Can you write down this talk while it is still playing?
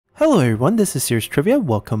Hello everyone, this is Serious Trivia.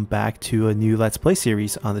 Welcome back to a new Let's Play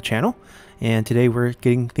series on the channel. And today we're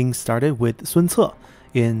getting things started with Sun Ce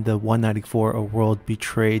in the 194 A World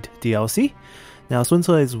Betrayed DLC. Now Sun Ce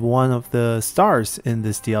is one of the stars in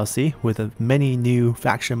this DLC with many new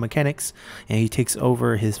faction mechanics, and he takes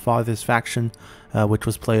over his father's faction, which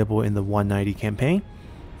was playable in the 190 campaign.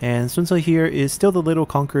 And Sun Ce here is still the Little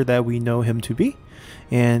Conqueror that we know him to be.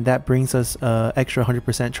 And that brings us extra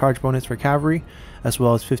 100% charge bonus for cavalry, as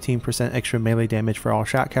well as 15% extra melee damage for all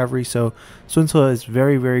shot cavalry. So Sun Ce is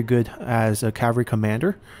very good as a cavalry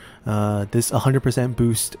commander. This 100%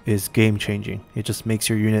 boost is game changing. It just makes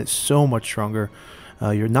your unit so much stronger.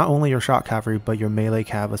 You're not only your shot cavalry, but your melee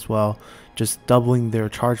cav as well. Just doubling their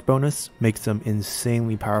charge bonus makes them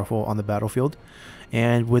insanely powerful on the battlefield.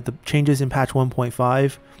 And with the changes in patch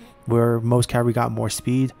 1.5, where most cavalry got more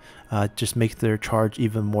speed, just makes their charge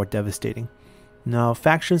even more devastating. Now,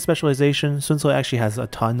 faction specialization, Sun Ce actually has a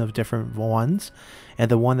ton of different ones, and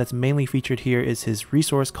the one that's mainly featured here is his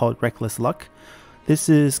resource called Reckless Luck. This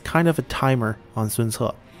is kind of a timer on Sun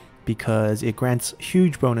Ce because it grants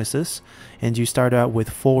huge bonuses, and you start out with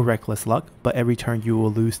full Reckless Luck, but every turn you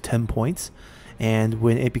will lose 10 points. And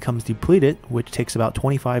when it becomes depleted, which takes about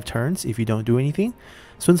 25 turns if you don't do anything,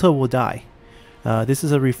 Sun Ce will die. This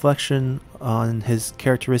is a reflection on his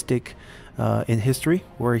characteristic in history,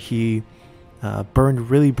 where he burned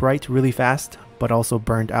really bright really fast, but also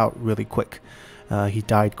burned out really quick. He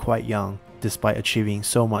died quite young despite achieving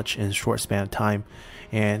so much in a short span of time,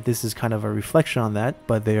 and this is kind of a reflection on that.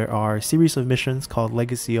 But there are a series of missions called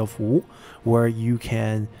Legacy of Wu, where you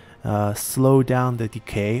can slow down the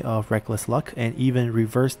decay of Reckless Luck and even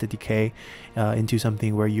reverse the decay into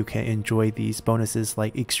something where you can enjoy these bonuses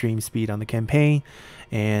like extreme speed on the campaign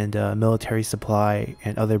and military supply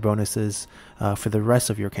and other bonuses for the rest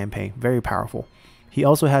of your campaign. Very powerful. He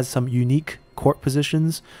also has some unique court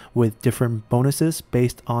positions with different bonuses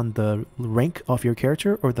based on the rank of your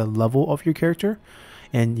character or the level of your character,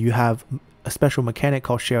 and you have a special mechanic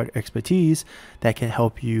called Shared Expertise that can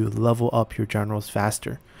help you level up your generals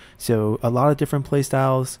faster. So a lot of different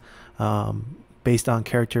playstyles based on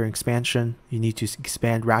character expansion. You need to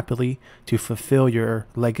expand rapidly to fulfill your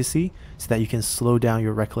legacy so that you can slow down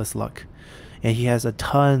your Reckless Luck. And he has a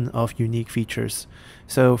ton of unique features.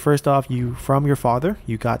 So first off, from your father,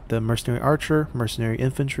 you got the Mercenary Archer, Mercenary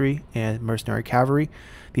Infantry, and Mercenary Cavalry.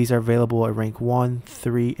 These are available at rank 1,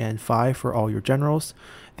 3, and 5 for all your generals.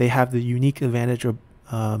 They have the unique advantage of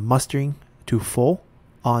mustering to full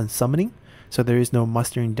on summoning. So there is no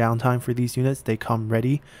mustering downtime for these units. They come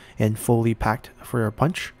ready and fully packed for a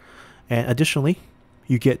punch. And additionally,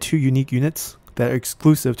 you get 2 unique units that are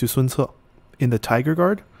exclusive to Sun Ce in the Tiger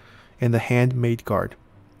Guard and the Handmade Guard.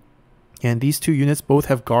 And these 2 units both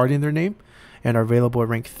have guard in their name and are available at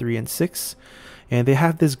rank 3 and 6. And they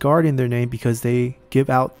have this guard in their name because they give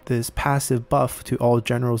out this passive buff to all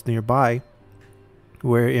generals nearby,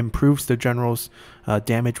 where it improves the general's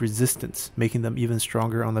damage resistance, making them even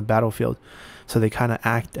stronger on the battlefield. So they kind of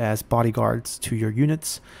act as bodyguards to your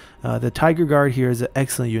units. The Tiger Guard here is an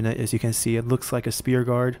excellent unit. As you can see, it looks like a spear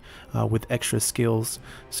guard with extra skills,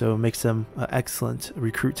 so it makes them an excellent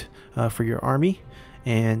recruit for your army.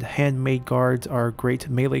 And Handmade Guards are great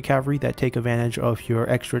melee cavalry that take advantage of your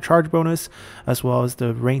extra charge bonus, as well as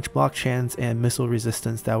the range block chance and missile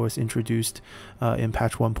resistance that was introduced in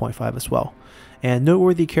patch 1.5 as well. And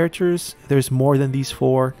noteworthy characters, there's more than these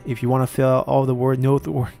 4. If you want to fill out all the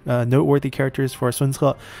noteworthy characters for Sun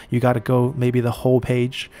Ce, you got to go maybe the whole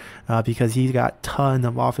page because he's got a ton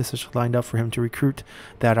of officers lined up for him to recruit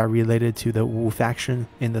that are related to the Wu faction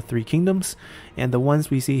in the 3 kingdoms. And the ones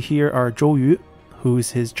we see here are Zhou Yu,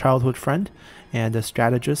 who's his childhood friend and a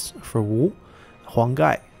strategist for Wu, Huang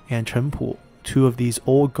Gai, and Chen Pu, 2 of these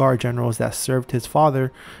old guard generals that served his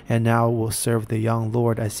father and now will serve the young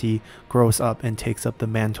lord as he grows up and takes up the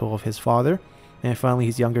mantle of his father. And finally,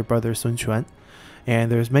 his younger brother Sun Quan.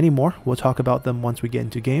 And there's many more. We'll talk about them once we get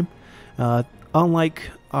into game.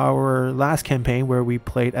 Unlike our last campaign where we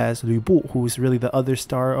played as Lu Bu, who's really the other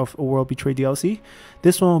star of A World Betrayed DLC,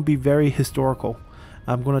 this one will be very historical.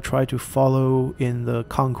 I'm going to try to follow in the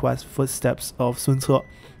conquest footsteps of Sun Ce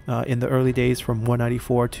in the early days from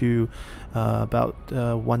 194 to about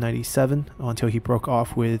 197 until he broke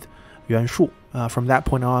off with Yuan Shu. From that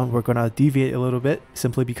point on, we're going to deviate a little bit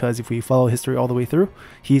simply because if we follow history all the way through,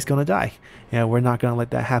 he's going to die. And we're not going to let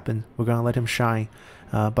that happen. We're going to let him shine.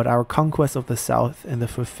 But our conquest of the South and the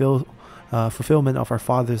fulfillment of our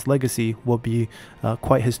father's legacy will be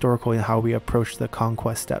quite historical in how we approach the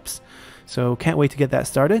conquest steps. So can't wait to get that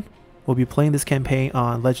started. We'll be playing this campaign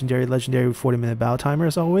on legendary 40-minute battle timer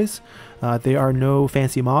as always. There are no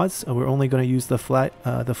fancy mods. We're only going to use the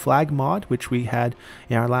flag mod, which we had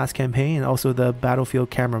in our last campaign, and also the battlefield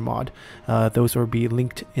camera mod. Those will be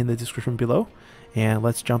linked in the description below. And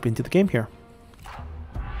let's jump into the game here.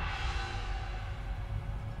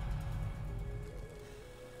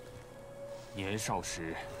 年少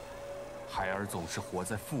时，孩儿总是活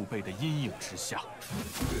在父辈的阴影之下。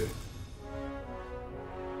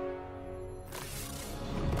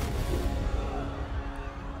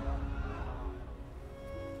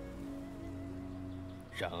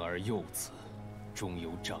然而幼子，终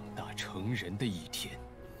有长大成人的一天。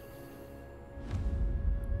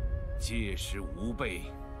届时吾辈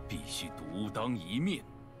必须独当一面，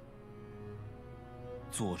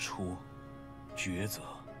做出抉择。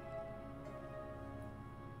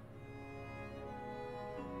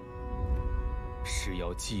 是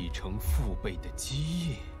要继承父辈的基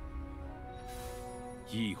业，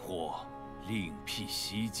亦或另辟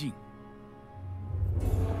蹊径。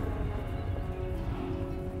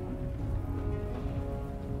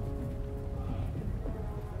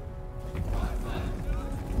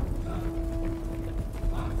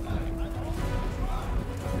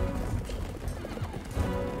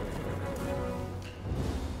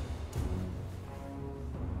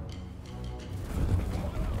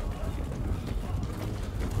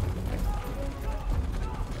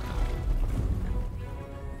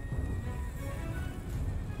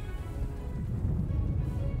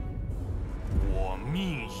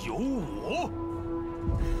 命由我，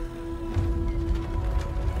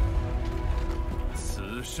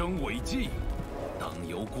此生伟绩，当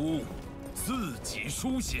由孤武自己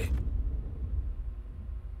书写。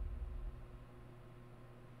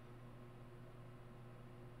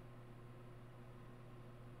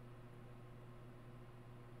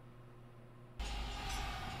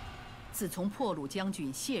自从破虏将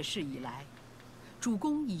军谢氏以来，主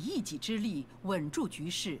公以一己之力稳住局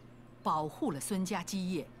势。 保护了孙家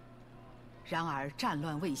基业，然而战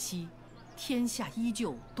乱未息，天下依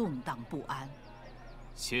旧动荡不安。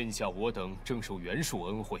现下我等正受袁术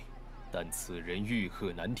恩惠，但此人欲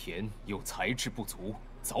壑难填，又才智不足，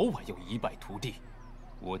早晚要一败涂地。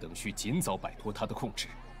我等需尽早摆脱他的控制，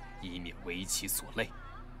以免为其所累。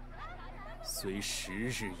虽时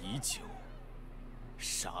日已久，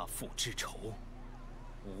杀父之仇，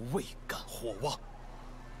吾未敢或忘。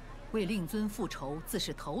 为令尊复仇，自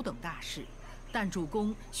是头等大事，但主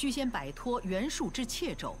公须先摆脱袁术之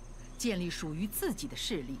掣肘，建立属于自己的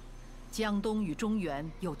势力。江东与中原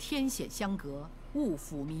有天险相隔，物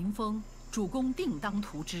阜民丰，主公定当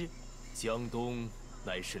图之。江东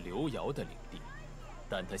乃是刘繇的领地，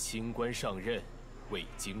但他新官上任，未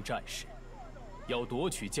经战事，要夺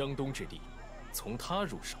取江东之地，从他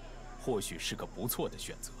入手，或许是个不错的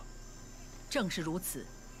选择。正是如此。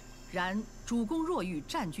 然主公若欲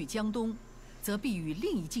占据江东，则必与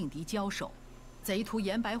另一劲敌交手。贼徒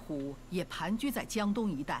严白虎也盘踞在江东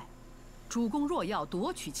一带，主公若要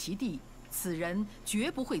夺取其地，此人绝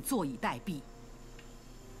不会坐以待毙。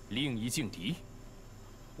另一劲敌，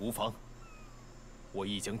无妨，我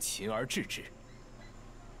亦将擒而治之。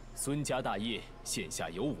孙家大业，现下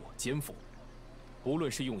由我肩负，不论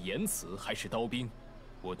是用言辞还是刀兵，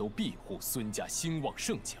我都庇护孙家兴旺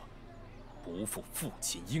盛强。 不负父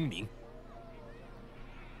亲英名。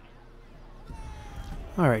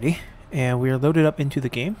 Alrighty, and we are loaded up into the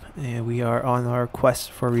game, and we are on our quest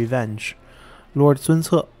for revenge. Lord Sun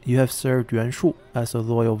Ce, you have served Yuan Shu as a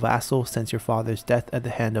loyal vassal since your father's death at the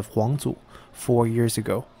hand of Huang Zu 4 years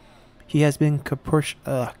ago. He has been capricious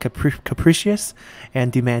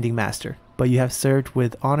and demanding master, but you have served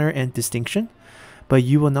with honor and distinction. But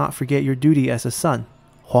you will not forget your duty as a son.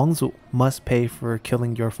 Huang Zu must pay for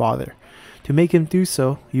killing your father. To make him do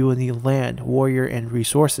so, you will need land, warrior, and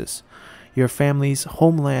resources. Your family's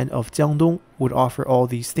homeland of Jiangdong would offer all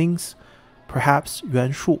these things. Perhaps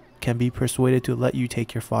Yuan Shu can be persuaded to let you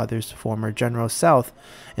take your father's former general south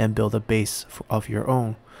and build a base of your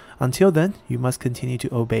own. Until then, you must continue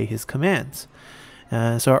to obey his commands.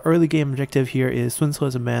 So our early game objective here is Sun Ce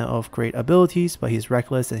is a man of great abilities, but he's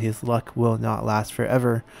reckless and his luck will not last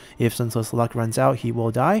forever. If Sun Ce's luck runs out, he will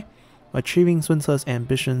die. Achieving Sun Ce's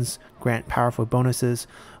ambitions grant powerful bonuses,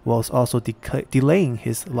 whilst also delaying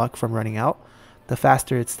his luck from running out. The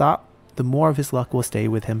faster it stops, the more of his luck will stay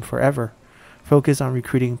with him forever. Focus on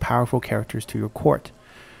recruiting powerful characters to your court.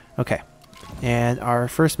 Okay, and our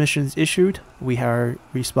first mission is issued. We are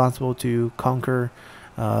responsible to conquer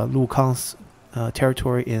Lu Kang's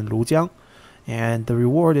territory in Lujiang. And the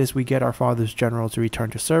reward is we get our father's general to return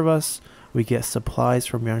to serve us. We get supplies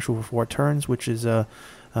from Yuan Shu for 4 turns, which is a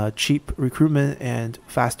cheap recruitment and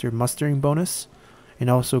faster mustering bonus, and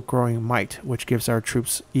also growing might, which gives our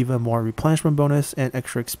troops even more replenishment bonus and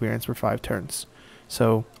extra experience for 5 turns.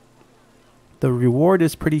 So the reward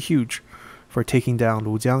is pretty huge for taking down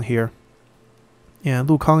Lujiang here. And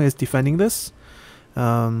Lu Kang is defending this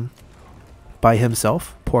by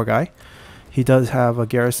himself, poor guy. He does have a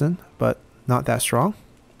garrison, but not that strong.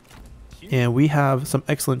 And we have some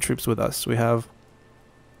excellent troops with us. We have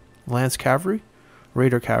Lance Cavalry,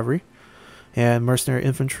 Raider Cavalry, and Mercenary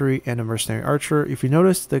Infantry, and a Mercenary Archer. If you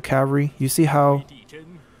notice the cavalry, you see how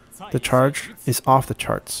the charge is off the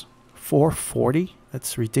charts. 440?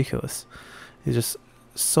 That's ridiculous. It's just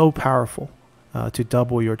so powerful to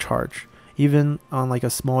double your charge. Even on like a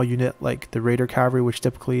small unit like the Raider Cavalry, which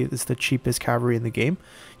typically is the cheapest cavalry in the game,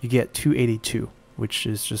 you get 282, which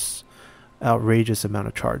is just outrageous amount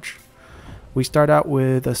of charge. We start out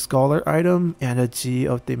with a Scholar item and a G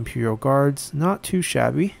of the Imperial Guards. Not too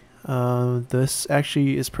shabby. This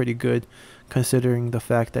actually is pretty good considering the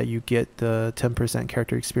fact that you get the 10%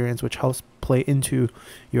 character experience, which helps play into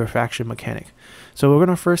your faction mechanic. So we're going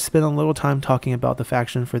to first spend a little time talking about the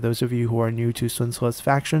faction for those of you who are new to Sun Ce's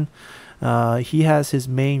faction. He has his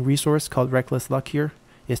main resource called Reckless Luck here.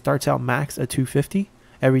 It starts out max at 250.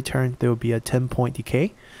 Every turn there will be a 10-point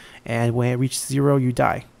decay, and when it reaches 0 you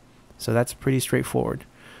die. So that's pretty straightforward.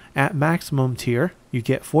 At maximum tier, you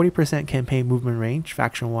get 40% campaign movement range,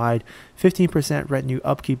 faction-wide, 15% retinue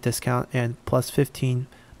upkeep discount, and plus 15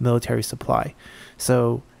 military supply.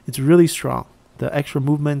 So it's really strong. The extra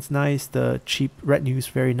movement's nice, the cheap retinue is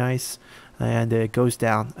very nice, and it goes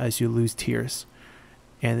down as you lose tiers.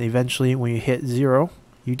 And eventually when you hit 0,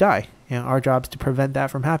 you die. And our job is to prevent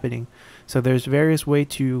that from happening. So there's various ways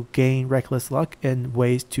to gain Reckless Luck and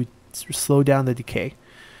ways to slow down the decay.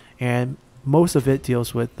 And most of it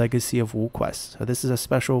deals with Legacy of Wu quest. So this is a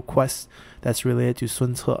special quest that's related to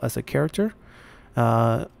Sun Ce as a character.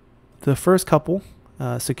 The first couple,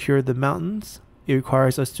 secure the mountains. It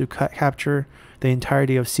requires us to capture the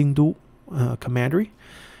entirety of Xingdu commandery.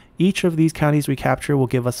 Each of these counties we capture will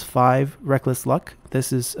give us 5 Reckless Luck.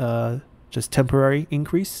 This is just temporary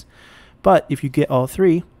increase. But if you get all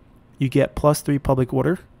 3, you get plus 3 public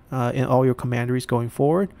order in all your commanderies going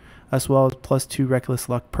forward, as well as plus 2 Reckless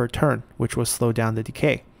Luck per turn, which will slow down the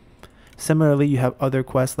decay. Similarly, you have other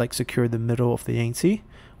quests like secure the middle of the Yangtze,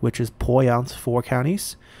 which is Poyang's 4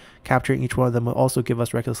 counties. Capturing each one of them will also give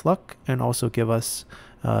us Reckless Luck and also give us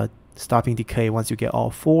stopping decay once you get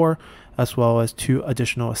all 4, as well as 2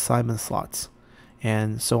 additional assignment slots,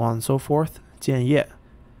 and so on and so forth. 建业,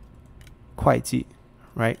 会计,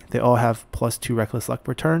 right? They all have plus 2 Reckless Luck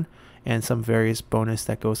per turn and some various bonus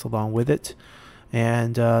that goes along with it.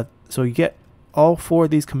 And so you get all 4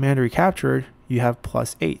 of these commandery captured, you have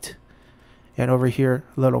plus 8. And over here,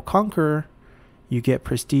 Little Conqueror, you get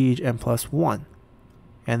prestige and plus 1.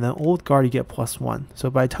 And then Old Guard, you get plus 1. So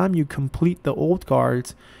by the time you complete the Old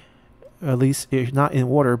Guards, at least if not in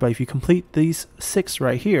order, but if you complete these 6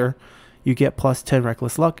 right here, you get plus 10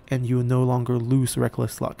 Reckless Luck, and you no longer lose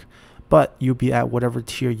Reckless Luck. But you'll be at whatever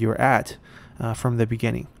tier you're at from the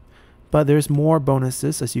beginning. But there's more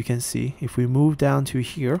bonuses, as you can see. If we move down to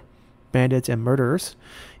here, Bandits and Murderers,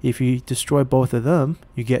 if you destroy both of them,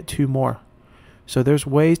 you get 2 more. So there's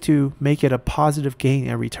ways to make it a positive gain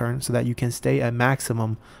every turn so that you can stay at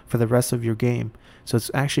maximum for the rest of your game. So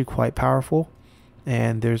it's actually quite powerful,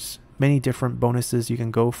 and there's many different bonuses you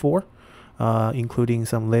can go for, including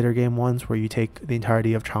some later game ones where you take the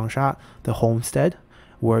entirety of Changsha, the homestead,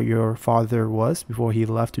 where your father was before he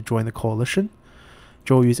left to join the coalition.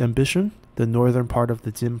 Zhou Yu's ambition, the northern part of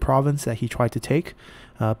the Jin province that he tried to take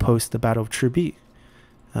post the Battle of Chibi.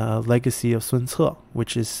 Legacy of Sun Ce,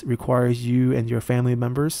 which requires you and your family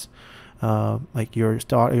members, like your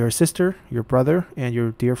daughter, your sister, your brother, and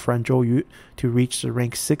your dear friend Zhou Yu, to reach the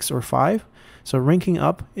rank 6 or 5. So ranking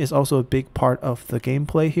up is also a big part of the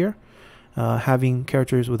gameplay here. Having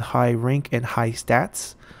characters with high rank and high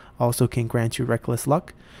stats also can grant you Reckless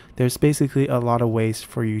Luck. There's basically a lot of ways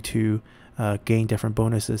for you to gain different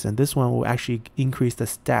bonuses, and this one will actually increase the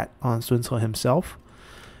stat on Sun Ce himself.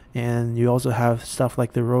 And you also have stuff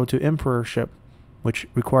like the Road to Emperorship, which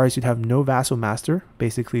requires you to have no vassal master,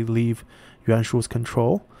 basically leave Yuan Shu's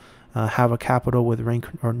control, have a capital with rank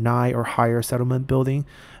or 9 or higher settlement building.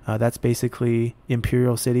 That's basically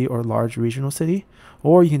imperial city or large regional city.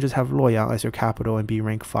 Or you can just have Luoyang as your capital and be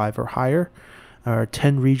rank 5 or higher.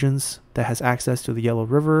 10 regions that has access to the Yellow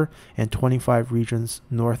River, and 25 regions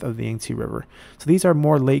north of the Yangtze River. So these are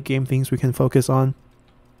more late game things we can focus on.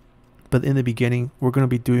 But in the beginning, we're going to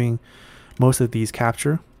be doing most of these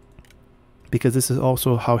capture, because this is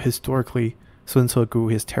also how historically Sun Ce grew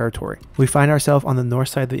his territory. We find ourselves on the north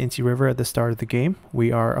side of the Yangtze River at the start of the game.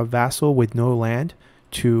 We are a vassal with no land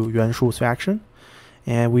to Yuan Shu's faction,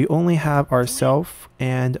 and we only have ourselves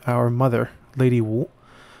and our mother, Lady Wu,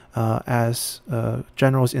 as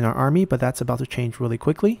generals in our army, but that's about to change really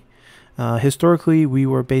quickly. Historically, we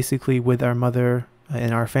were basically with our mother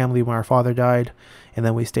and our family when our father died, and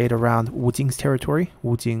then we stayed around Wu Jing's territory.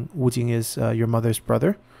 Wu Jing is your mother's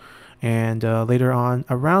brother. And later on,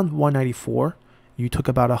 around 194, you took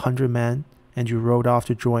about 100 men and you rode off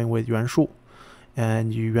to join with Yuan Shu.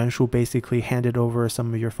 And Yuan Shu basically handed over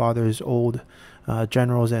some of your father's old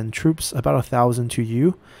generals and troops, about 1,000 to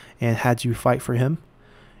you, and had you fight for him.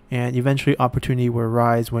 And eventually opportunity will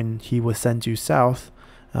arise when he will send you south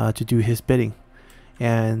to do his bidding.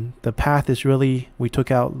 And the path is really, we took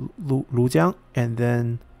out Lujiang, and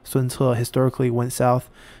then Sun Ce historically went south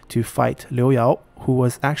to fight Liu Yao, who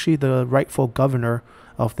was actually the rightful governor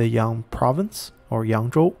of the Yang province, or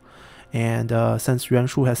Yangzhou. And since Yuan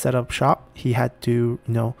Shu has set up shop, he had to,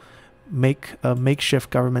 make a makeshift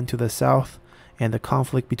government to the south, and the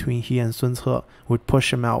conflict between he and Sun Ce would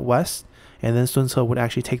push him out west. And then Sun Ce would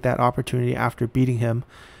actually take that opportunity after beating him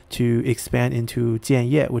to expand into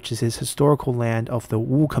Jianye, which is his historical land of the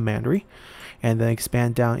Wu commandery, and then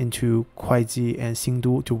expand down into Kuaiji and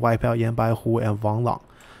Xingdu to wipe out Yan Baihu and Wang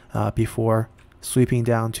Lang, before sweeping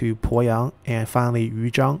down to Poyang and finally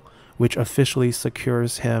Yuzhang, which officially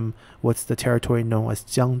secures him what's the territory known as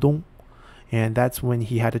Jiangdong. And that's when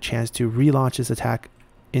he had a chance to relaunch his attack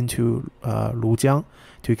into Lujiang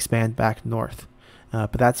to expand back north.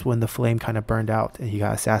 But that's when the flame kind of burned out and he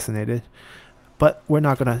got assassinated. But we're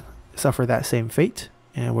not going to suffer that same fate,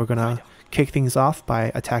 and we're going to kick things off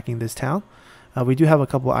by attacking this town. We do have a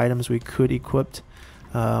couple items we could equip.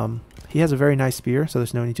 He has a very nice spear, so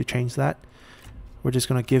there's no need to change that. We're just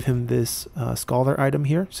going to give him this scholar item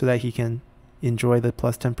here so that he can enjoy the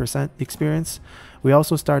plus 10% experience. We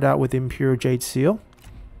also start out with the Imperial Jade Seal,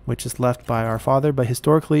 which is left by our father, but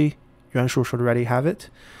historically Yuan Shu should already have it.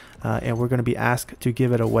 And we're going to be asked to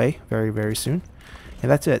give it away very, very soon. And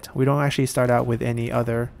that's it. We don't actually start out with any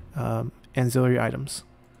other ancillary items.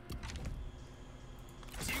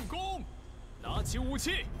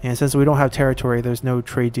 And since we don't have territory, there's no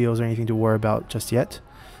trade deals or anything to worry about just yet.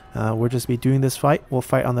 We'll just be doing this fight. We'll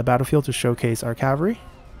fight on the battlefield to showcase our cavalry.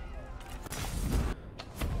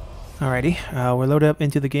 Alrighty, we're loaded up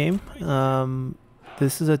into the game.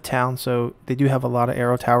 This is a town, so they do have a lot of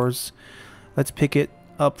arrow towers. Let's pick it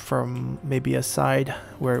up from maybe a side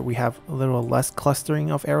where we have a little less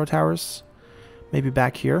clustering of arrow towers. Maybe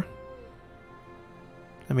back here.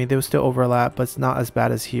 I mean, they will still overlap, but it's not as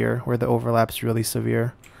bad as here where the overlap is really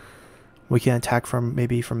severe. We can attack from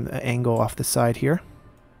maybe from the angle off the side here.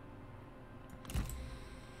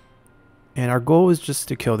 And our goal is just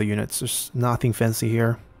to kill the units. There's nothing fancy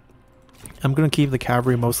here. I'm going to keep the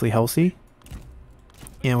cavalry mostly healthy.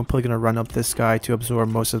 And we're probably going to run up this guy to absorb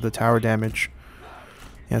most of the tower damage.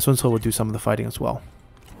 And Sun Ce will do some of the fighting as well.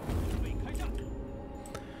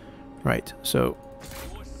 Right, so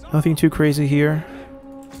nothing too crazy here.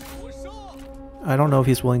 I don't know if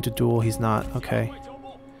he's willing to duel. He's not. Okay.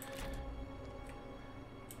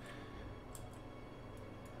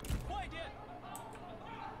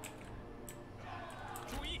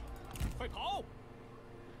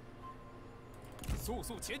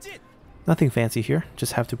 Nothing fancy here.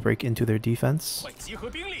 Just have to break into their defense.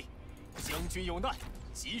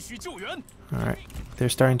 Alright, they're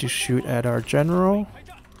starting to shoot at our general.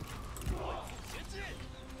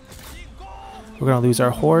 We're gonna lose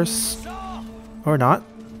our horse. Or not.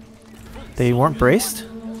 They weren't braced.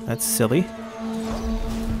 That's silly.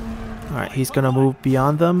 Alright, he's gonna move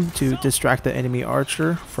beyond them to distract the enemy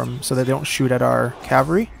archer so they don't shoot at our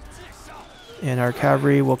cavalry. And our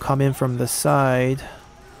cavalry will come in from the side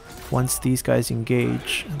once these guys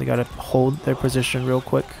engage. They gotta hold their position real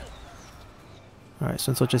quick. Alright,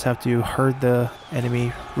 so we'll just have to herd the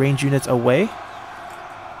enemy range units away.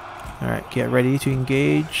 Alright, get ready to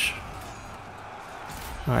engage.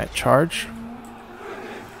 Alright, charge.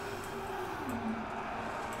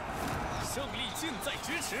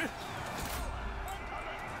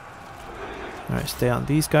 Alright, stay on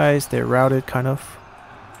these guys. They're routed, kind of.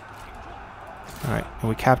 Alright, and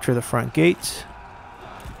we capture the front gate.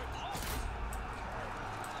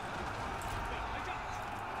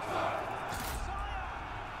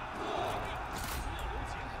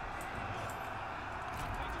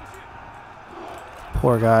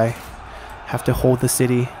 Poor guy. Have to hold the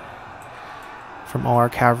city from all our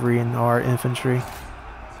cavalry and all our infantry.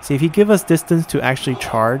 See, if he give us distance to actually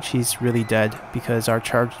charge, he's really dead because our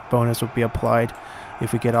charge bonus would be applied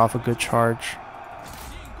if we get off a good charge.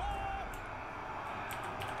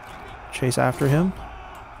 chase after him.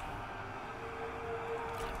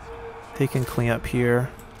 They can clean up here.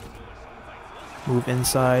 Move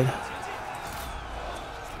inside.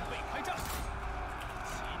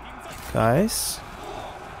 Guys,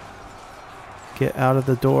 get out of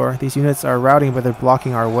the door. These units are routing, but they're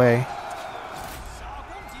blocking our way.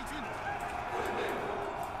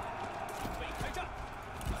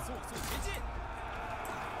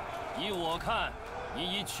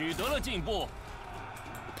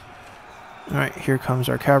 Alright, here comes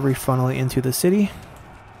our cavalry funneling into the city.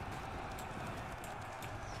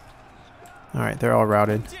 Alright, they're all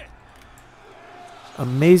routed.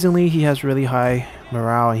 Amazingly, he has really high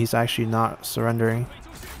morale and he's actually not surrendering.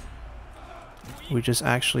 We just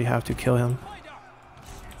actually have to kill him.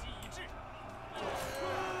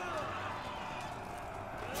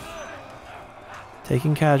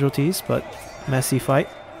 Taking casualties, but messy fight.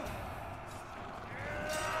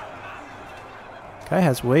 Guy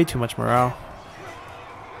has way too much morale.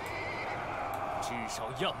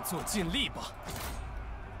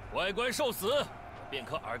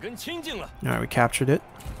 Alright, we captured it.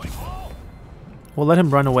 We'll let him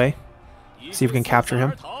run away. See if we can capture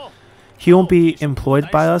him. He won't be employed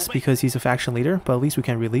by us because he's a faction leader, but at least we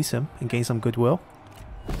can release him and gain some goodwill.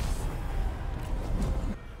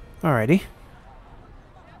 Alrighty.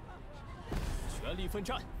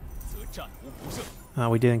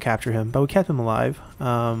 We didn't capture him, but we kept him alive.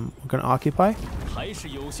 We're going to occupy.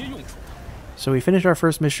 So we finished our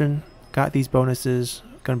first mission, got these bonuses.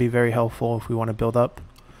 Going to be very helpful if we want to build up.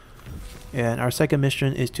 And our second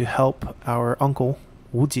mission is to help our uncle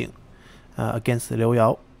Wu Jing against the Liu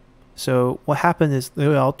Yao. So what happened is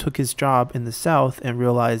Liu Yao took his job in the south and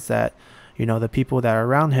realized that, you know, the people that are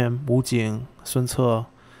around him, Wu Jing, Sun Ce,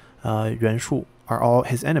 Yuan Shu, are all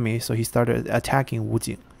his enemies. So he started attacking Wu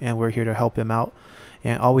Jing, and we're here to help him out.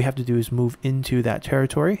 And all we have to do is move into that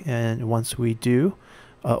territory. And once we do,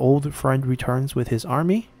 old friend returns with his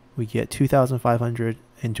army. We get 2,500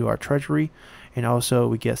 into our treasury, and also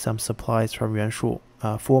we get some supplies from Yuan Shu.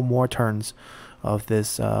 4 more turns of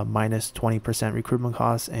this minus 20% recruitment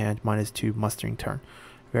cost and -2 mustering turn.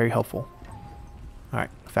 Very helpful.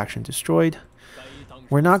 Alright, faction destroyed.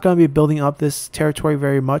 We're not going to be building up this territory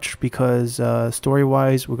very much because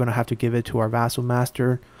story-wise we're going to have to give it to our vassal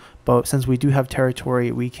master. But since we do have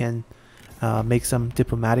territory, we can make some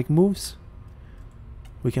diplomatic moves.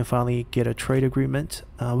 We can finally get a trade agreement.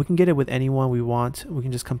 We can get it with anyone we want. We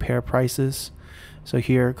can just compare prices. So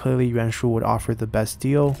here, clearly Yuan Shu would offer the best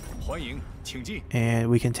deal.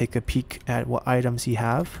 And we can take a peek at what items he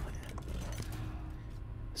have.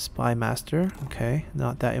 Spy Master. Okay,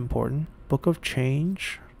 not that important. Book of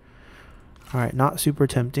Change. Alright, not super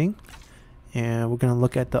tempting. And we're going to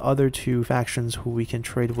look at the other 2 factions who we can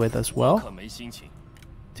trade with as well,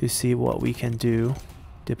 to see what we can do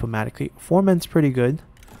diplomatically. Foreman's pretty good.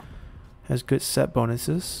 Has good set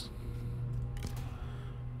bonuses.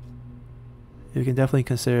 You can definitely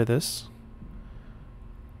consider this.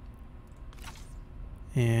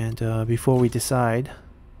 And before we decide,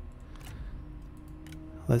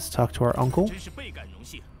 let's talk to our uncle.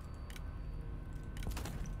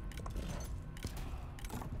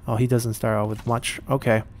 Oh, he doesn't start out with much.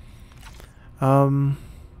 Okay.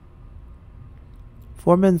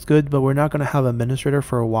 Foreman's good, but we're not going to have administrator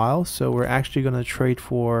for a while, so we're actually going to trade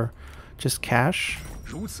for just cash.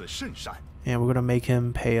 And we're going to make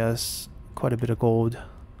him pay us quite a bit of gold.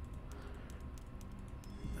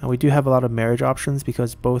 And we do have a lot of marriage options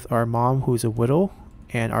because both our mom, who's a widow,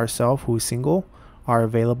 and ourselves, who's single, are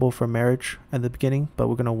available for marriage at the beginning, but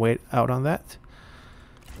we're going to wait out on that.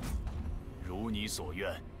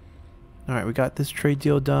 Alright, we got this trade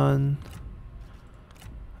deal done.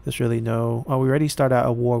 There's really no... Oh, we already started out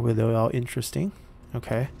a war with Liu Yao. Interesting.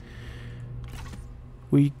 Okay.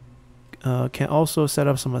 We can also set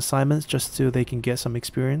up some assignments just so they can get some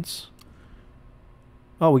experience.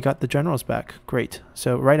 Oh, we got the generals back. Great.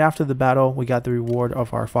 So right after the battle, we got the reward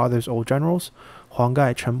of our father's old generals, Huang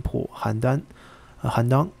Gai, Chen Pu, Han Dang.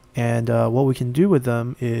 And what we can do with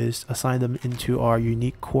them is assign them into our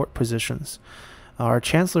unique court positions. Our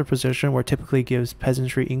Chancellor position, where typically gives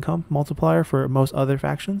peasantry income multiplier for most other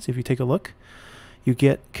factions. If you take a look, you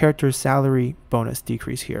get character salary bonus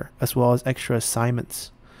decrease here, as well as extra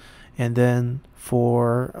assignments. And then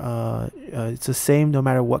for it's the same no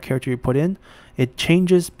matter what character you put in. It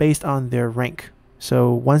changes based on their rank.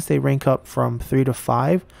 So once they rank up from 3 to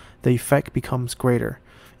 5, the effect becomes greater.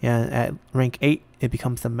 And at rank 8, it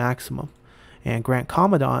becomes the maximum. And Grand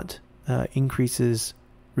Commandant decreases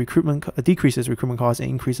recruitment costs and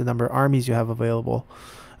increases the number of armies you have available.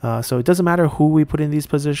 So it doesn't matter who we put in these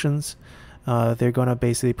positions. they're going to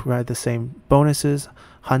basically provide the same bonuses.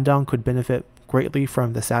 Handang could benefit greatly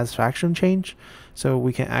from the satisfaction change, so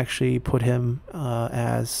we can actually put him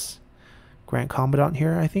as Grand Commandant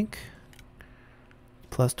here, I think.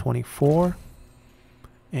 Plus 24.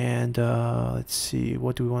 And let's see,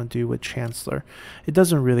 what do we want to do with Chancellor? It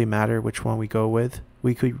doesn't really matter which one we go with.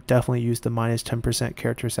 We could definitely use the minus 10%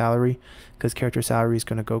 character salary, because character salary is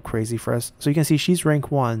going to go crazy for us. So you can see she's rank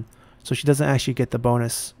 1, so she doesn't actually get the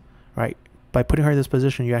bonus, right? By putting her in this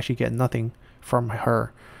position, you actually get nothing from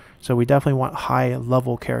her. So we definitely want high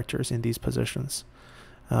level characters in these positions.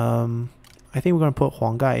 I think we're going to put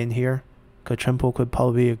Huang Gai in here, because Chen Po could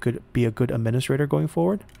probably be a good administrator going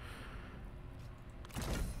forward.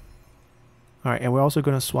 Alright, and we're also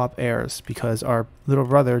going to swap heirs, because our little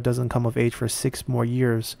brother doesn't come of age for 6 more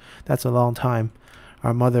years. That's a long time.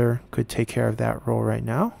 Our mother could take care of that role right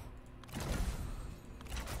now.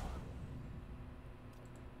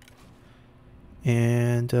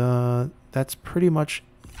 And that's pretty much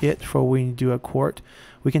it for what we need to do at court.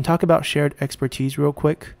 We can talk about shared expertise real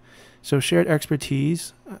quick. So shared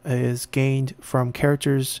expertise is gained from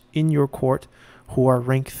characters in your court who are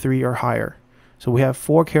rank 3 or higher. So we have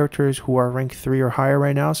 4 characters who are rank 3 or higher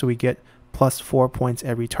right now, so we get plus 4 points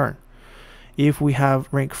every turn. If we have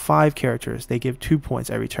rank 5 characters, they give 2 points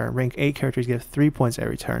every turn. Rank 8 characters give 3 points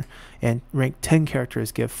every turn. And rank 10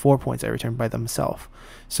 characters give 4 points every turn by themselves.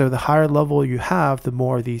 So the higher level you have, the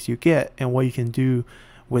more of these you get. And what you can do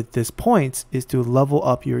with this points is to level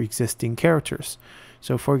up your existing characters.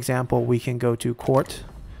 So for example, we can go to court,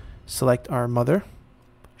 select our mother,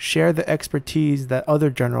 share the expertise that other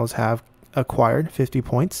generals have acquired, 50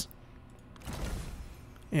 points.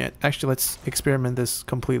 And actually, let's experiment this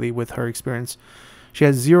completely with her experience. She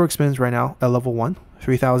has 0 experience right now at level 1.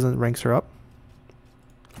 3,000 ranks her up.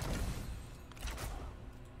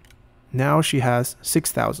 Now she has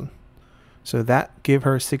 6,000. So that gave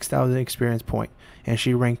her 6,000 experience point. And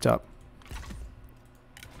she ranked up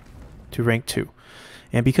to rank 2.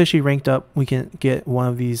 And because she ranked up, we can get one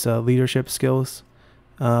of these leadership skills.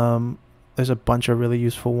 There's a bunch of really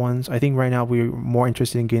useful ones. I think right now we're more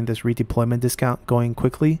interested in getting this redeployment discount going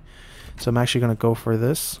quickly. So I'm actually going to go for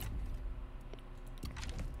this.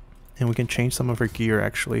 And we can change some of her gear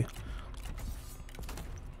actually.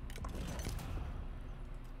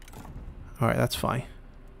 Alright, that's fine.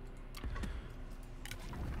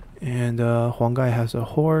 And Huang Gai has a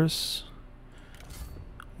horse.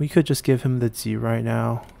 We could just give him the Zi right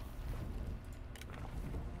now.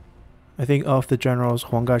 I think of the generals,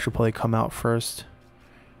 Huang Gai should probably come out first.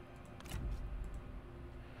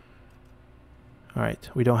 Alright,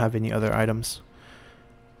 we don't have any other items.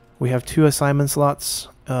 We have 2 assignment slots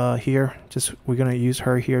here. We're going to use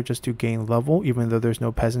her here just to gain level, even though there's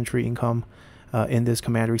no peasantry income in this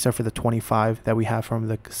commander, except for the 25 that we have from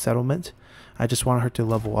the settlement. I just want her to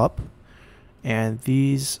level up. And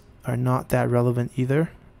these are not that relevant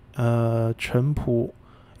either. Chen Po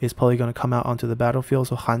is probably going to come out onto the battlefield,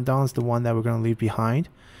 so Handang is the one that we're going to leave behind.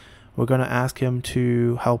 We're going to ask him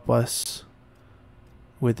to help us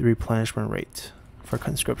with the replenishment rate for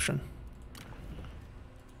conscription.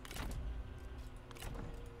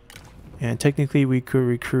 And technically we could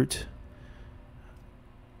recruit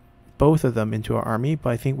both of them into our army, but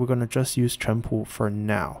I think we're going to just use Chen Po for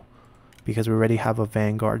now, because we already have a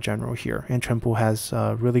vanguard general here, and Chen Po has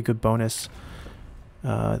a really good bonus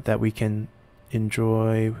that we can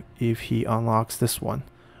enjoy if he unlocks this one,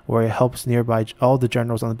 where it helps nearby all the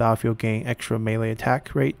generals on the battlefield gain extra melee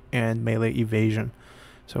attack rate and melee evasion.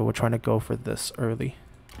 So we're trying to go for this early.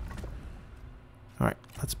 Alright,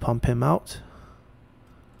 let's pump him out.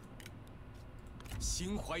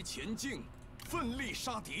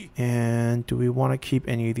 And do we want to keep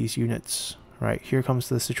any of these units? Right, here comes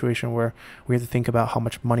the situation where we have to think about how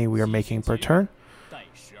much money we are making per turn.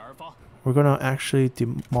 We're going to actually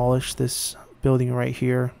demolish this building right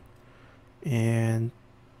here, and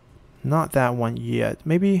not that one yet.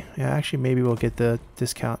 Maybe, yeah, actually maybe we'll get the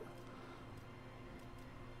discount,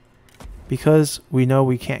 because we know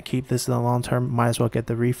we can't keep this in the long term. Might as well get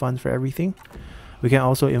the refund for everything. We can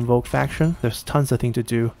also invoke faction. There's tons of things to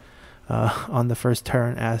do on the first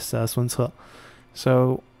turn as Sun Ce.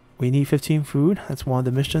 So we need 15 food. That's one of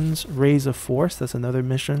the missions. Raise a force. That's another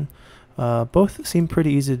mission. Both seem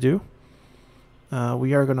pretty easy to do.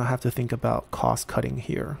 We are going to have to think about cost cutting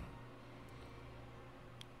here.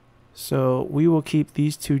 So we will keep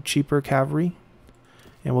these 2 cheaper cavalry,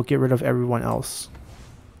 and we'll get rid of everyone else.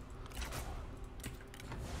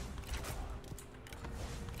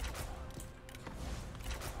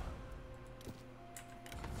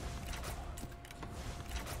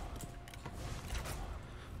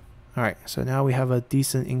 Alright, so now we have a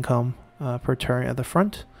decent income per turn at the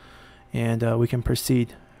front, and we can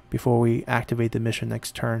proceed before we activate the mission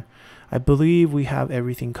next turn. I believe we have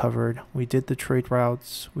everything covered. We did the trade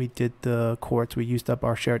routes, we did the courts, we used up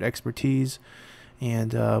our shared expertise,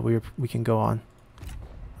 and we can go on.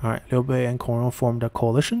 Alright, Liu Bei and Kong Rong formed a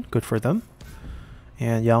coalition, good for them.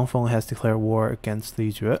 And Yang Feng has declared war against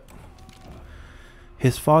Li Jue.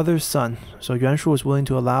 His father's son. So Yuan Shu was willing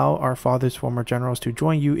to allow our father's former generals to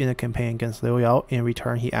join you in a campaign against Liu Yao. In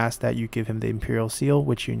return, he asked that you give him the imperial seal,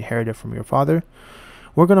 which you inherited from your father.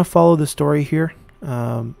 We're going to follow the story here,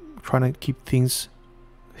 trying to keep things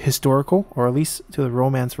historical, or at least to the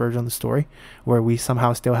romance version of the story, where we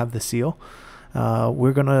somehow still have the seal.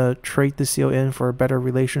 We're going to trade the seal in for a better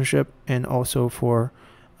relationship and also for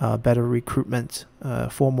better recruitment,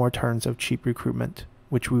 4 more turns of cheap recruitment,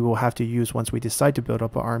 which we will have to use once we decide to build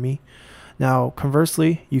up an army. Now,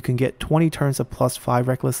 conversely, you can get 20 turns of +5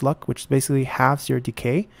 reckless luck, which basically halves your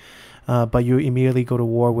decay, but you immediately go to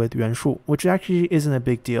war with Yuan Shu, which actually isn't a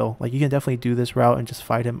big deal. Like, you can definitely do this route and just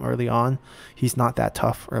fight him early on. He's not that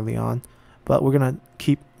tough early on, but we're going to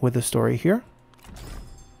keep with the story here.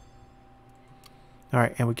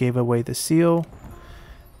 Alright, and we gave away the seal.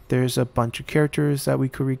 There's a bunch of characters that we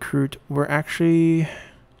could recruit. We're actually...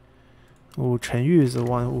 Oh, Chen Yu is the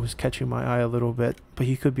one who was catching my eye a little bit, but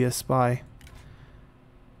he could be a spy.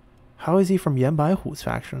 How is he from Yan Baihu's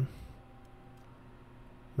faction?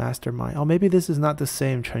 Mastermind. Oh, maybe this is not the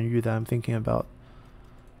same Chen Yu that I'm thinking about.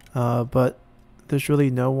 But there's really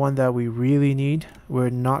no one that we really need. We're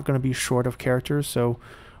not going to be short of characters, so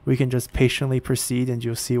we can just patiently proceed and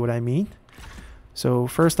you'll see what I mean. So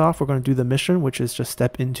first off, we're going to do the mission, which is just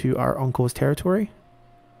step into our uncle's territory.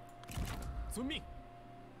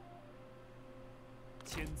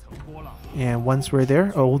 And once we're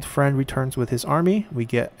there, our old friend returns with his army. We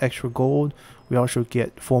get extra gold. We also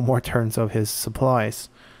get 4 more turns of his supplies.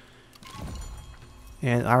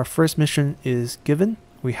 And our first mission is given.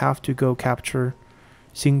 We have to go capture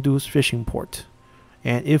Xingdu's fishing port.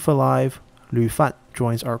 And if alive, Lu Fan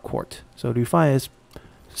joins our court. So Lu Fan is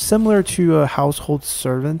similar to a household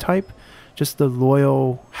servant type, just the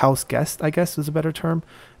loyal house guest, I guess is a better term.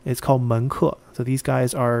 It's called Menke. So these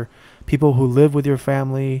guys are people who live with your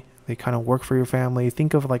family. They kind of work for your family.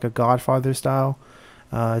 Think of like a Godfather style.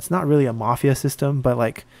 It's not really a mafia system, but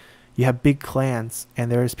like you have big clans, and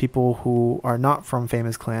there's people who are not from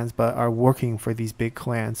famous clans but are working for these big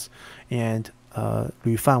clans. And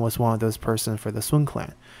Lu Fan was one of those persons for the Sun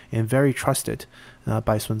clan, and very trusted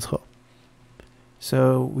by Sun Ce.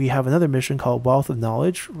 So we have another mission called Wealth of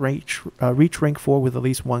Knowledge. Reach rank 4 with at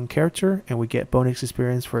least 1 character, and we get bonus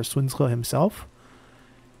experience for Sun Ce himself.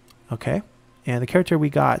 Okay. And the character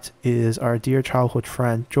we got is our dear childhood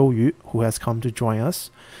friend Zhou Yu, who has come to join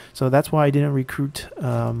us. So that's why I didn't recruit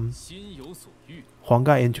Huang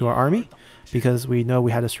Gai into our army, because we know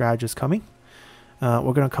we had a strategist coming.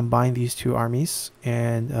 We're going to combine these 2 armies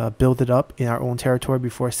and build it up in our own territory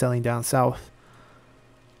before settling down south.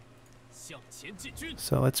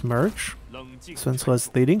 So let's merge. Sun Ce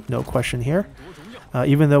is leading, no question here.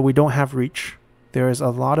 Even though we don't have reach, there is a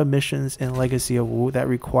lot of missions in Legacy of Wu that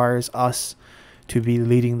requires us to be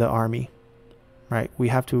leading the army, right? We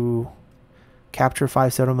have to capture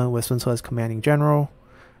 5 settlements with Sun Ce as commanding general,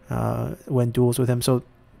 win duels with him. So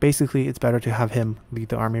basically, it's better to have him lead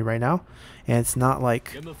the army right now. And it's not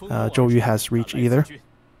like Zhou Yu has reach either.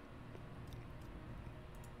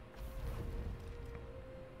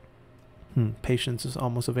 Patience is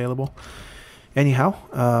almost available.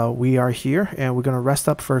 Anyhow, we are here, and we're going to rest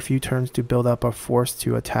up for a few turns to build up a force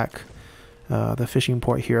to attack the fishing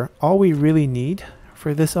port here. All we really need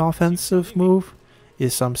for this offensive move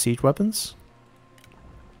is some siege weapons.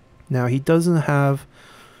 Now, he doesn't have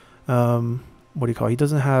he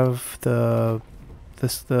doesn't have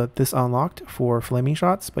this unlocked for flaming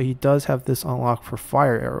shots, but he does have this unlocked for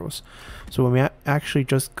fire arrows. So we may actually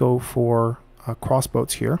just go for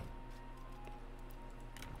crossbows here.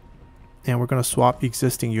 And we're going to swap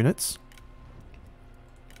existing units.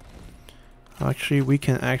 Actually, we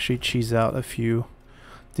can actually cheese out a few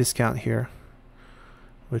discount here,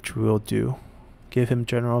 which we'll do. Give him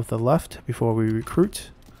general of the left before we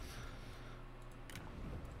recruit.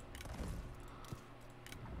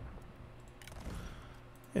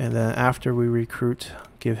 And then after we recruit,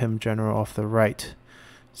 give him general of the right,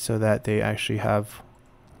 so that they actually have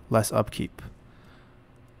less upkeep.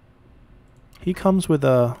 He comes with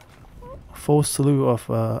a full slew of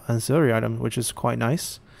ancillary items, which is quite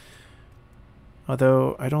nice.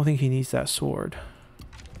 Although I don't think he needs that sword.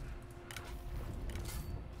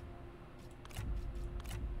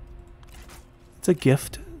 It's a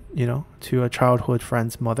gift, you know, to a childhood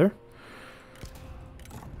friend's mother.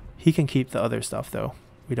 He can keep the other stuff though.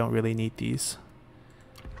 We don't really need these.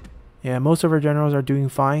 Yeah, most of our generals are doing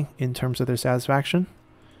fine in terms of their satisfaction.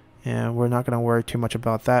 And we're not going to worry too much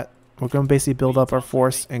about that. We're going to basically build up our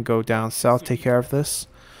force and go down south, take care of this.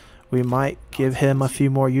 We might give him a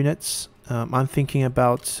few more units. I'm thinking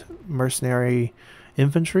about mercenary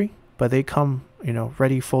infantry, but they come, you know,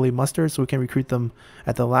 ready, fully mustered, so we can recruit them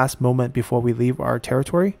at the last moment before we leave our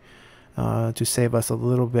territory to save us a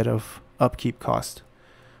little bit of upkeep cost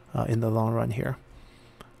in the long run here.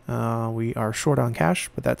 We are short on cash,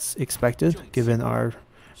 but that's expected given our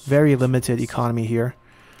very limited economy here.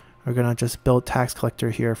 We're going to just build tax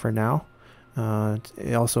collector here for now.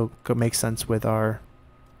 It also makes sense with our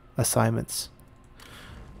assignments.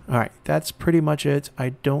 Alright, that's pretty much it. I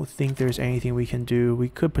don't think there's anything we can do. We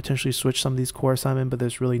could potentially switch some of these core assignments, but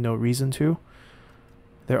there's really no reason to.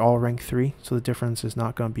 They're all rank 3, so the difference is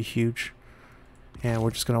not going to be huge. And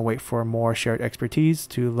we're just going to wait for more shared expertise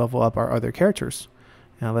to level up our other characters.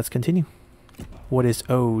 Now let's continue. What is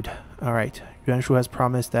owed? Alright, Yuan Shu has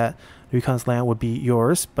promised that Lucan's land would be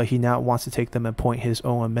yours, but he now wants to take them and appoint his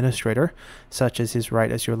own administrator. Such is his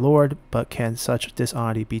right as your lord, but can such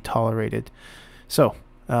dishonesty be tolerated? So,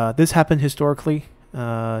 this happened historically.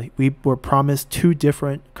 We were promised 2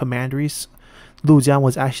 different commanderies. Lu Jiang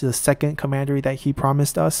was actually the second commandery that he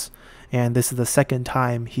promised us, and this is the second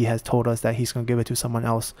time he has told us that he's going to give it to someone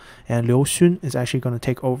else. And Liu Xun is actually going to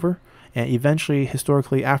take over. And eventually,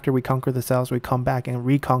 historically, after we conquer the south, we come back and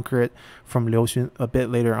reconquer it from Liu Xun a bit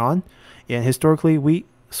later on. And historically, we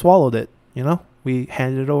swallowed it, you know? We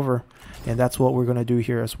handed it over. And that's what we're going to do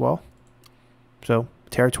here as well. So,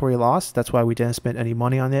 territory loss. That's why we didn't spend any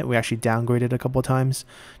money on it. We actually downgraded a couple times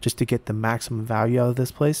just to get the maximum value out of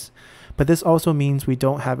this place. But this also means we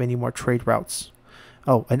don't have any more trade routes.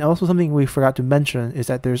 Oh, and also something we forgot to mention is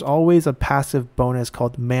that there's always a passive bonus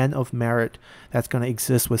called Man of Merit that's going to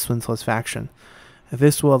exist with Sun Ce's faction.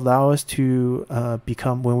 This will allow us to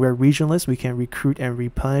become, when we're regionalist, we can recruit and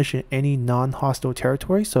replenish in any non-hostile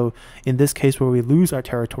territory. So in this case where we lose our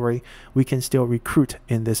territory, we can still recruit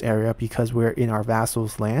in this area because we're in our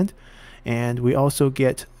vassal's land. And we also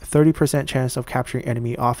get 30% chance of capturing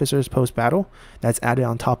enemy officers post-battle. That's added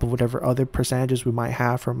on top of whatever other percentages we might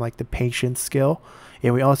have from like the patience skill.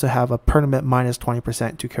 And we also have a permanent minus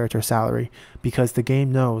 20% to character salary because the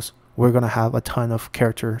game knows we're going to have a ton of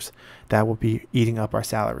characters that will be eating up our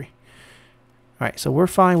salary. Alright, so we're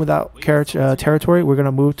fine without territory. We're going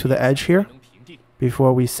to move to the edge here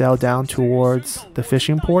before we sail down towards the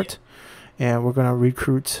fishing port. And we're going to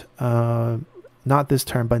recruit, not this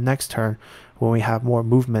turn, but next turn when we have more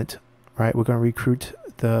movement. Right, we're going to recruit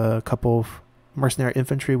the couple of mercenary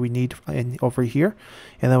infantry we need over here.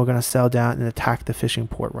 And then we're going to sail down and attack the fishing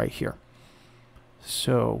port right here.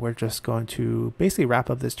 So we're just going to basically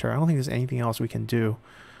wrap up this turn. I don't think there's anything else we can do.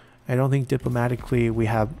 I don't think diplomatically we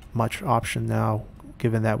have much option now,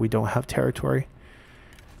 given that we don't have territory.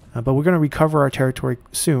 But we're going to recover our territory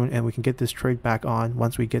soon, and we can get this trade back on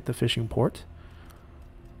once we get the fishing port.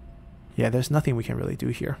 Yeah, there's nothing we can really do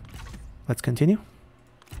here. Let's continue.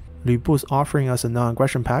 Lu Bu's offering us a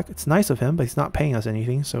non-aggression pact. It's nice of him, but he's not paying us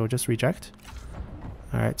anything, so just reject.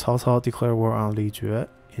 Alright, Cao Cao declare war on Li Jue.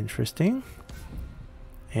 Interesting.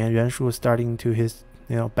 And Yuan Shu is starting to his,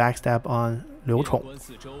 backstab on Liu Chong.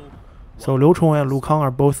 So Liu Chong and Lu Kang are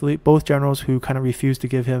both generals who kind of refused to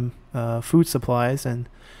give him food supplies, and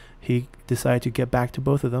he decided to get back to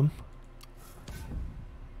both of them.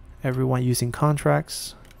 Everyone using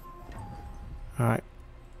contracts. Alright.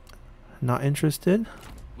 Not interested.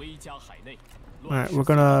 Alright, we're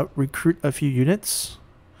gonna recruit a few units.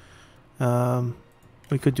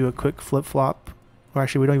 We could do a quick flip-flop. Or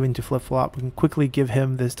actually, we don't even do flip-flop. We can quickly give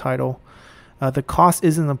him this title. The cost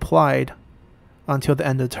isn't applied until the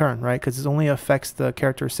end of the turn, right? Because it only affects the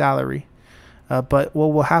character's salary. But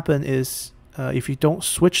what will happen is, if you don't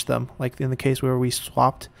switch them, like in the case where we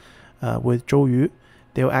swapped with Zhou Yu,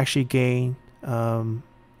 they'll actually gain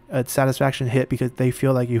a satisfaction hit because they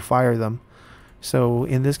feel like you fire them. So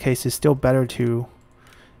in this case, it's still better to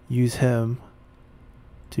use him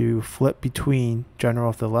to flip between general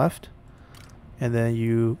of the left. And then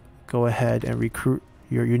you go ahead and recruit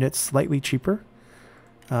your units slightly cheaper.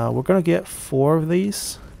 We're going to get 4 of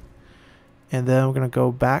these. And then we're going to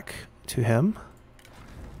go back to him.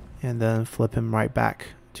 And then flip him right back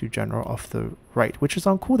to general of the right, which is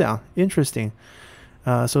on cooldown. Interesting.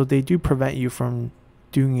 So they do prevent you from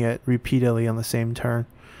doing it repeatedly on the same turn.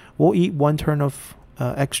 We'll eat 1 turn of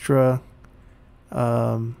extra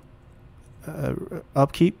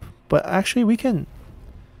upkeep. But actually we can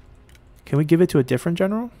we give it to a different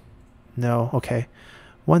general? No, okay.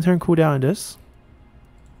 1 turn cooldown in this.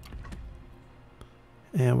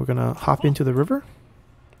 And we're gonna hop into the river.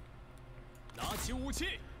 拿起武器，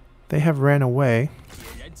 They have ran away.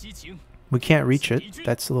 点燃激情。 We can't reach it.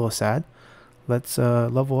 That's a little sad. Let's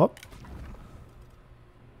level up.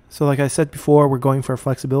 So like I said before, we're going for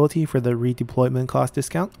flexibility for the redeployment cost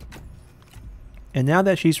discount. And now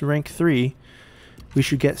that she's rank 3, we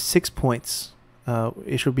should get 6 points.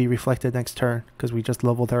 It should be reflected next turn because we just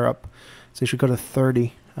leveled her up. So it should go to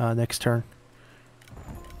 30 next turn.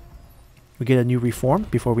 We get a new reform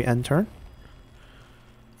before we end turn.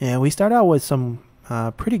 And we start out with some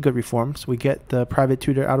pretty good reforms. We get the private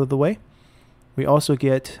tutor out of the way. We also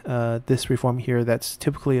get this reform here that's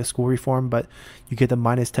typically a school reform, but you get the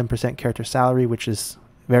minus 10% character salary, which is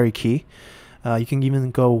very key. You can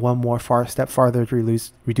even go one more step farther to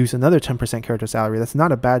reduce another 10% character salary. That's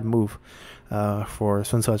not a bad move for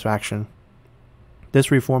Sun Ce's faction. This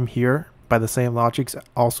reform here, by the same logic, is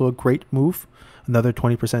also a great move. Another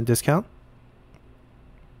 20% discount.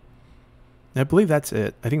 I believe that's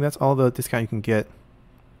it. I think that's all the discount you can get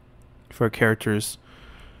for characters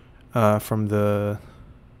from the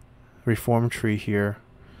reform tree here.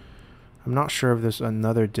 I'm not sure if there's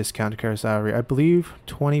another discount to character salary. I believe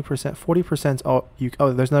 20%, 40%. Oh,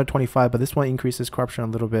 there's another 25, but this one increases corruption a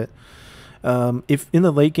little bit. If in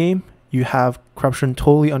the late game you have corruption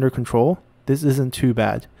totally under control, this isn't too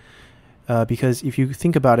bad. Because if you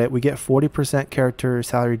think about it, we get 40% character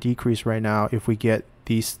salary decrease right now if we get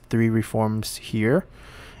these 3 reforms here.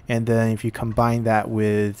 And then if you combine that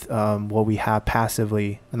with what we have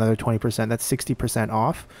passively, another 20%, that's 60%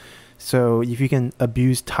 off. So if you can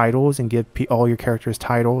abuse titles and give all your characters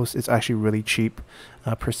titles, it's actually really cheap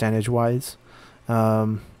percentage-wise.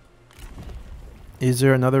 Is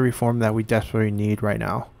there another reform that we desperately need right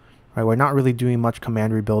now? Right, we're not really doing much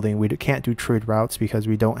command rebuilding. We can't do trade routes because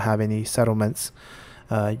we don't have any settlements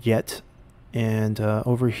yet. And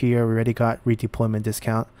over here, we already got redeployment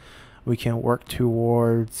discount. We can work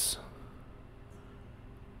towards...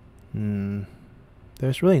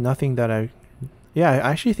 There's really nothing that Yeah,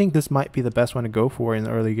 I actually think this might be the best one to go for in the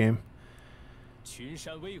early game.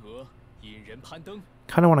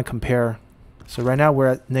 Kind of want to compare. So right now we're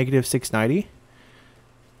at negative 690.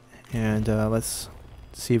 And let's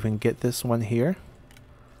see if we can get this one here.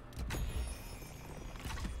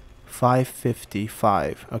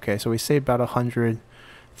 555. Okay, so we saved about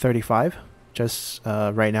 135 just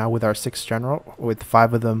right now with our 6 general, with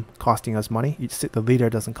 5 of them costing us money. The leader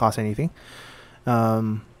doesn't cost anything.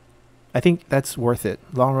 I think that's worth it.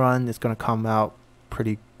 Long run, it's going to come out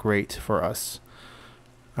pretty great for us.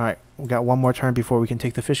 Alright, we got one more turn before we can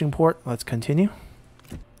take the fishing port. Let's continue.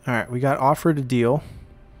 Alright, we got offered a deal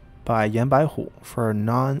by Yan Baihu for a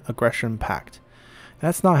non-aggression pact.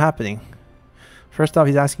 That's not happening. First off,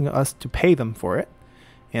 he's asking us to pay them for it.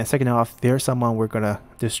 And second off, there's someone we're going to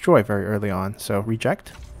destroy very early on. So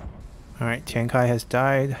reject. Alright, Tian Kai has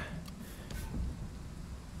died.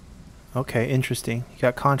 Okay, interesting. He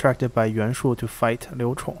got contracted by Yuan Shu to fight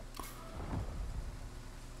Liu Chong.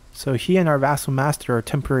 So he and our vassal master are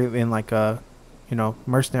temporarily in like a,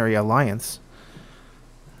 mercenary alliance.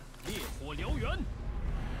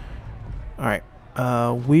 Alright,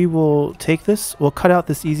 we will take this. We'll cut out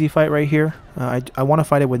this easy fight right here. I want to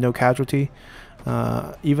fight it with no casualty.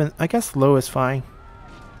 Even, I guess low is fine.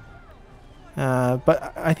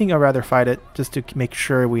 But I think I'd rather fight it just to make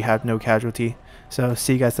sure we have no casualty. So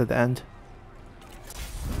see you guys at the end.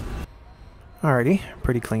 Alrighty,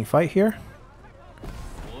 pretty clean fight here.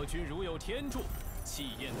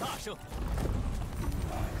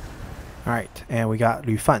 Alright, and we got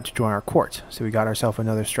Lu Fan to join our court. So we got ourselves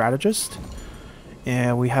another strategist.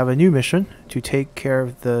 And we have a new mission to take care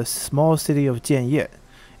of the small city of Jianye.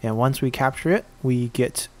 And once we capture it, we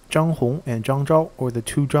get Zhang Hong and Zhang Zhao, or the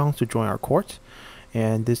 2 Zhangs, to join our court.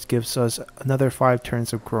 And this gives us another 5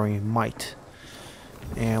 turns of growing might.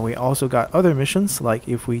 And we also got other missions, like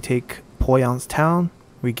if we take Poyang's town,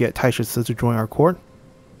 we get Taishi Ce to join our court.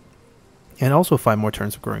 And also 5 more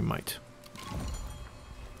turns of growing might.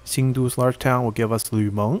 Xingdu's large town will give us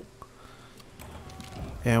Lu Meng.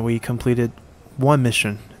 And we completed 1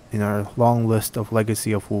 mission in our long list of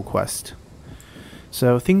Legacy of Wu quest.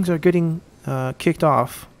 So things are getting kicked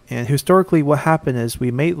off. And historically what happened is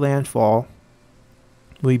we made landfall.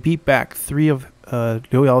 We beat back 3 of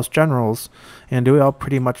Liu Yao's generals, and Liu Yao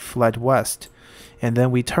pretty much fled west. And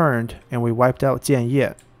then we turned and we wiped out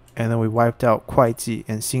Jianye, and then we wiped out Kuaiji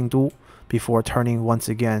and Xingdu before turning once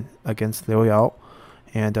again against Liu Yao.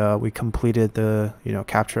 And we completed the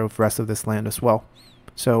capture of the rest of this land as well.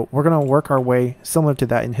 So we're gonna work our way similar to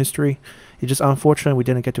that in history. It's just unfortunate we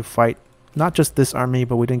didn't get to fight not just this army,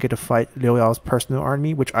 but we didn't get to fight Liu Yao's personal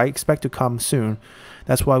army, which I expect to come soon.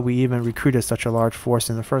 That's why we even recruited such a large force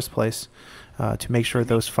in the first place, to make sure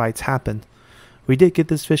those fights happen. We did get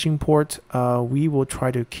this fishing port. We will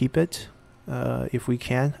try to keep it if we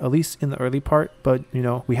can, at least in the early part, but you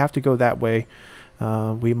know, we have to go that way.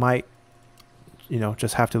 We might, you know,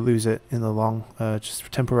 just have to lose it in the long,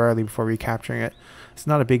 just temporarily before recapturing it. It's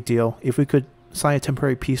not a big deal. If we could sign a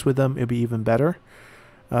temporary peace with them, it'd be even better.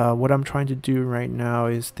 What I'm trying to do right now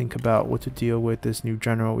is think about what to deal with this new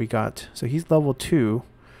general we got. So he's level 2,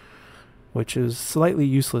 which is slightly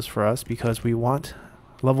useless for us because we want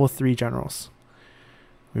level 3 generals.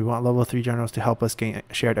 We want level 3 generals to help us gain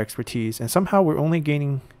shared expertise. And somehow we're only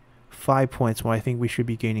gaining 5 points when I think we should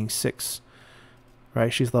be gaining 6.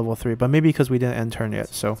 Right? She's level 3, but maybe because we didn't end turn yet.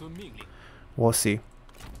 So we'll see.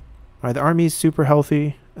 Alright, the army is super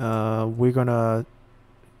healthy. We're going to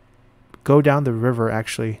go down the river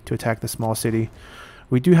actually to attack the small city.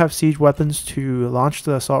 We do have siege weapons to launch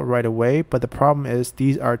the assault right away, but the problem is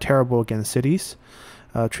these are terrible against cities.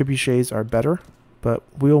 Trebuchets are better, but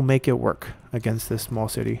we'll make it work against this small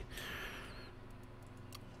city.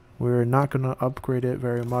 We're not going to upgrade it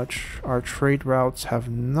very much. Our trade routes have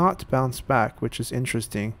not bounced back, which is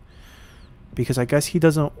interesting, because I guess he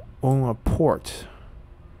doesn't own a port,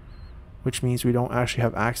 which means we don't actually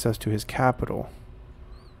have access to his capital.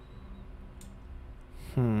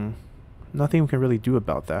 Nothing we can really do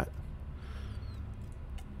about that.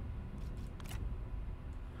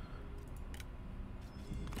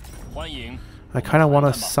 I kind of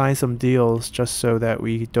want to sign some deals just so that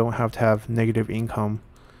we don't have to have negative income.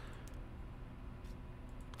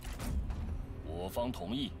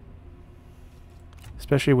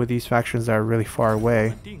 Especially with these factions that are really far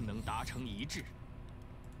away.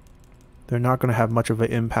 They're not going to have much of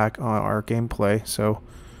an impact on our gameplay, so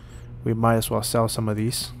we might as well sell some of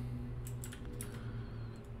these.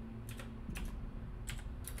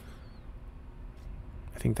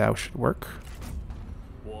 I think that should work.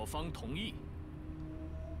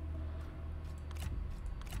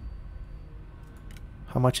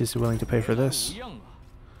 How much is he willing to pay for this?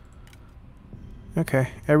 Okay,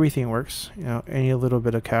 everything works. You know, any little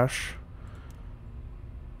bit of cash.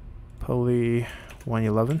 Probably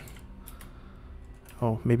 111.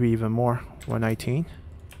 Oh, maybe even more. 119.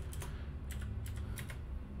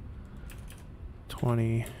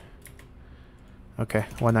 20. Okay,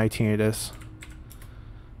 119 it is.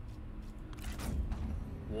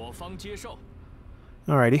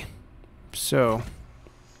 Alrighty. So,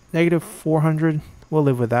 negative 400. We'll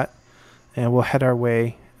live with that. And we'll head our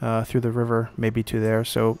way through the river, maybe to there.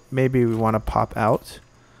 So maybe we want to pop out.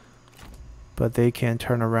 But they can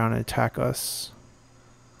turn around and attack us.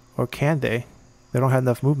 Or can they? They don't have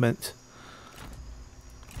enough movement.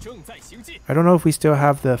 I don't know if we still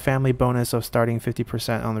have the family bonus of starting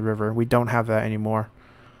 50% on the river. We don't have that anymore.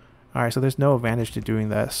 Alright, so there's no advantage to doing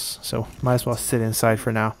this. So might as well sit inside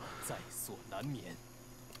for now.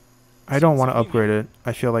 I don't want to upgrade it.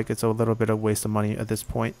 I feel like it's a little bit of waste of money at this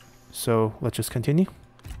point. So let's just continue.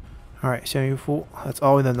 Alright, Xian Yufu, that's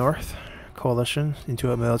all in the north. Coalition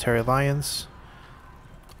into a military alliance.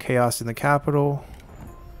 Chaos in the capital.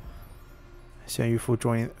 Xian Yufu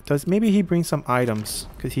joining. Maybe he brings some items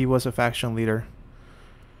because he was a faction leader.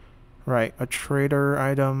 Right, a trader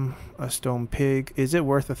item, a stone pig. Is it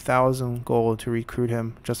worth 1,000 gold to recruit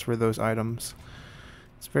him just for those items?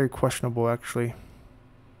 It's very questionable actually.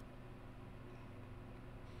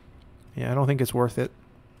 Yeah, I don't think it's worth it.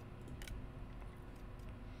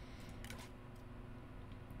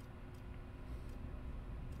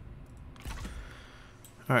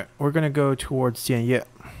 Alright, we're gonna go towards Jianye.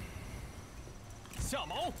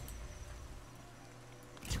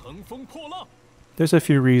 There's a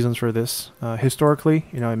few reasons for this. Historically,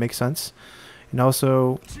 you know, it makes sense. And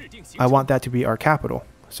also, I want that to be our capital.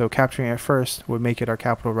 So capturing it first would make it our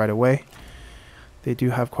capital right away. They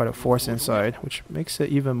do have quite a force inside, which makes it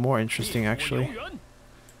even more interesting actually.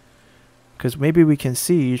 Because maybe we can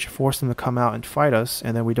siege, force them to come out and fight us,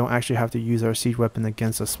 and then we don't actually have to use our siege weapon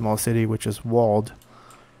against a small city which is walled.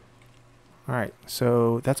 Alright,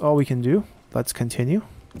 so that's all we can do. Let's continue.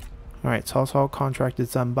 Alright, Cao Cao contracted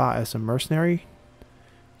Zhan Ba as a mercenary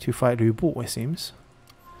to fight Lü Bu, it seems.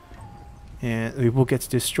 And Lü Bu gets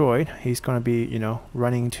destroyed. He's going to be, you know,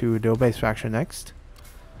 running to Liu Bei's faction next.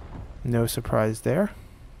 No surprise there.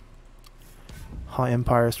 Han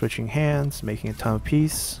Empire switching hands, making a ton of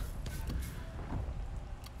peace.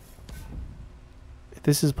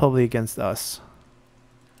 This is probably against us.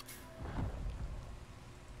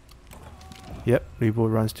 Yep, Lü Bu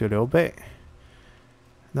runs to Liu Bei.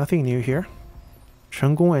 Nothing new here.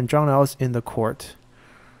 Chen Gong and Zhang Liao is in the court.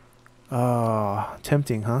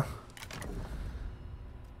 Tempting, huh?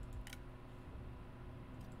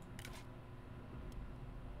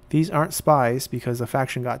 These aren't spies because the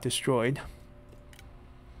faction got destroyed.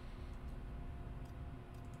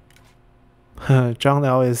 Zhang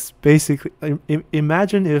Liao is basically...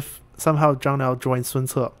 imagine if somehow Zhang Liao joined Sun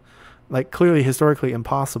Ce. Like, clearly historically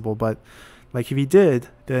impossible, but like if he did,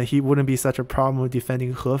 then he wouldn't be such a problem with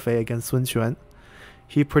defending Hefei against Sun Quan.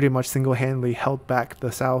 He pretty much single-handedly held back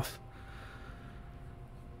the south.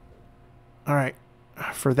 Alright,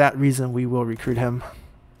 for that reason we will recruit him.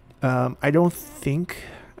 I don't think...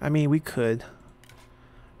 I mean, we could,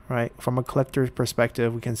 right? From a collector's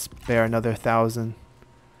perspective, we can spare another 1,000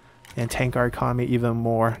 and tank our economy even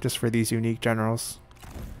more just for these unique generals.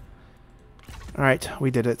 Alright, we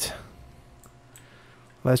did it.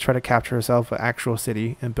 Let's try to capture ourselves an actual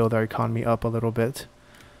city and build our economy up a little bit.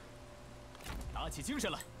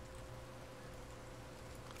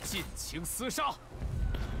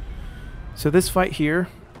 So this fight here,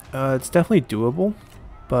 it's definitely doable,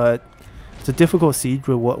 but it's a difficult siege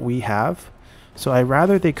with what we have. So I'd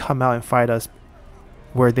rather they come out and fight us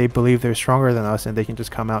where they believe they're stronger than us and they can just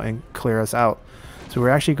come out and clear us out. So we're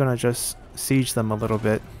actually going to just siege them a little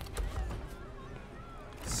bit.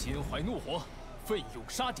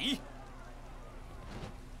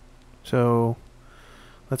 So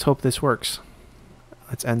let's hope this works.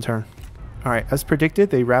 Let's end turn. Alright, as predicted,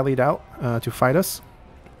 they rallied out to fight us.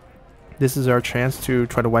 This is our chance to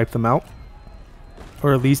try to wipe them out,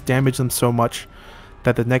 or at least damage them so much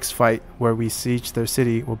that the next fight where we siege their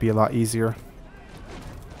city will be a lot easier.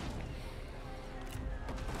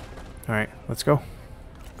 Alright, let's go.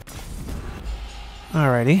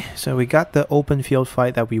 Alrighty, so we got the open field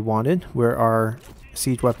fight that we wanted, where our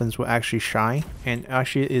siege weapons will actually shine, and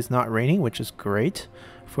actually it is not raining, which is great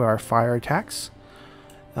for our fire attacks.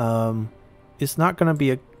 It's not going to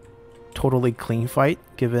be a totally clean fight,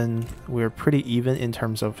 given we're pretty even in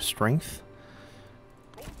terms of strength.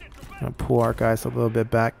 Gonna pull our guys a little bit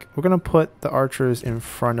back. We're gonna put the archers in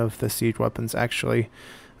front of the siege weapons actually,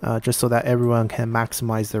 just so that everyone can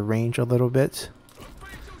maximize their range a little bit.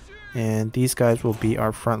 And these guys will be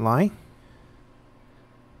our front line.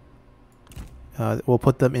 We'll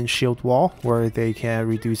put them in shield wall where they can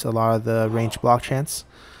reduce a lot of the range block chance.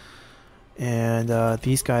 And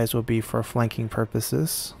these guys will be for flanking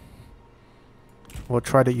purposes. We'll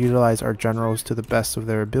try to utilize our generals to the best of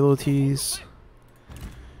their abilities.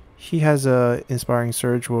 He has a Inspiring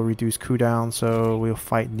Surge, will reduce cooldown, so we'll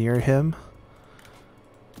fight near him.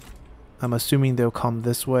 I'm assuming they'll come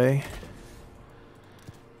this way.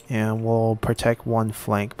 And we'll protect one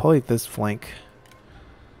flank, probably this flank.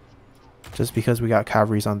 Just because we got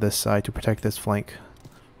cavalries on this side to protect this flank.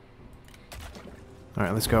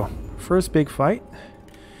 Alright, let's go. First big fight.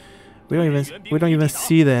 We don't even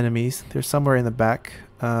see the enemies. They're somewhere in the back.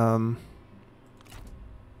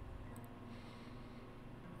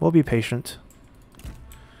 We'll be patient.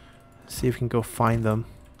 See if we can go find them.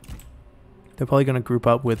 They're probably going to group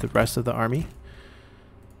up with the rest of the army.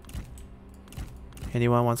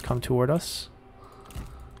 Anyone wants to come toward us?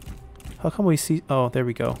 How come we see... Oh, there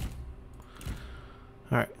we go.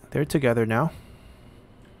 Alright, they're together now.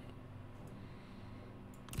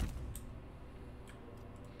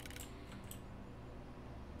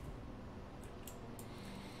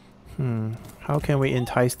 How can we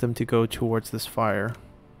entice them to go towards this fire?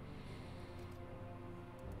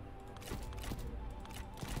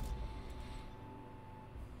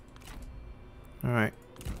 Alright.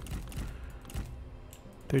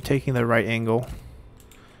 They're taking the right angle.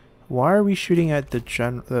 Why are we shooting at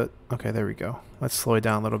the okay, there we go. Let's slow it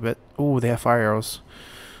down a little bit. Oh, they have fire arrows.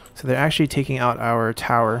 So they're actually taking out our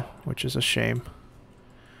tower, which is a shame.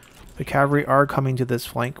 The cavalry are coming to this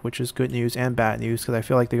flank, which is good news and bad news, because I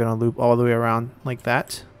feel like they're going to loop all the way around like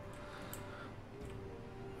that.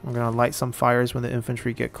 We're going to light some fires when the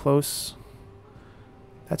infantry get close.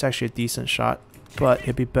 That's actually a decent shot, but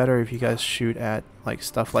it'd be better if you guys shoot at like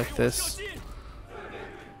stuff like this.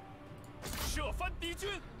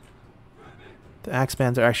 The axe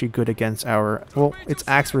bands are actually good against our... Well, it's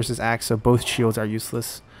axe versus axe, so both shields are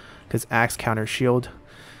useless, because axe counter shield.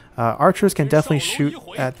 Archers can definitely shoot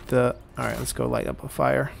at the... Alright, let's go light up a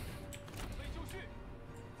fire.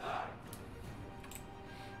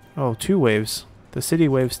 Oh, 2 waves. The city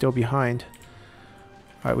wave's still behind.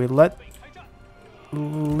 Alright, we lit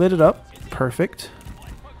it up. Perfect.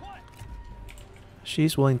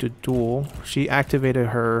 She's willing to duel. She activated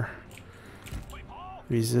her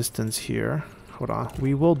resistance here. Hold on.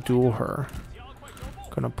 We will duel her.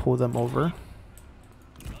 Gonna pull them over.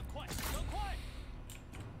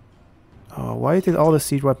 Oh, why did all the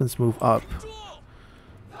siege weapons move up?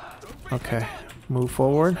 Okay, move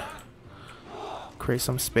forward. Create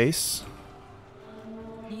some space.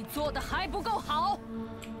 你做的还不够好。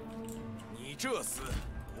你这厮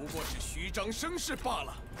不过是虚张声势罢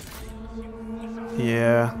了。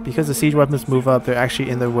 Yeah, because the siege weapons move up, they're actually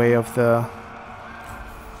in the way of the...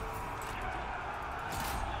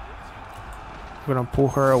 We're gonna pull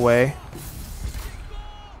her away.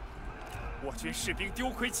 我军士兵丢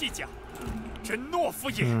盔弃甲，真懦夫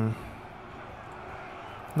也。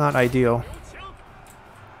Not ideal.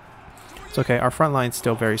 It's okay, our front line's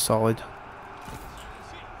still very solid.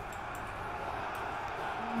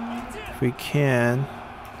 If we can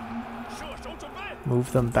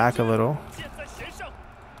move them back a little.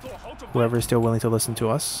 Whoever is still willing to listen to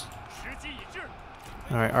us.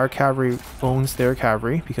 Alright, our cavalry owns their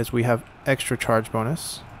cavalry because we have extra charge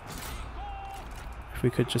bonus. If we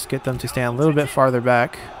could just get them to stand a little bit farther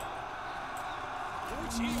back.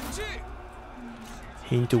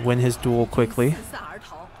 He needs to win his duel quickly.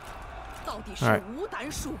 Alright.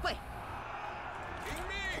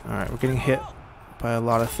 Alright, we're getting hit by a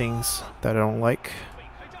lot of things that I don't like.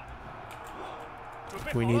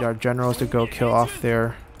 We need our generals to go kill off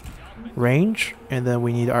their range, and then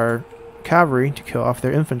we need our cavalry to kill off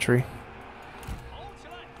their infantry.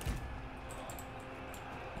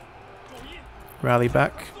 Rally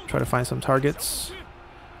back, try to find some targets.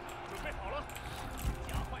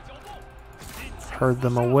 Herd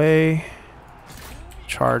them away.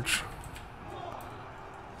 Charge.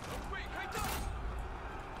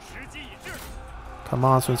 Come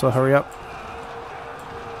on, Sun Ce, hurry up.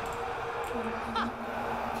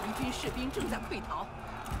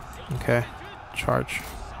 Okay, charge.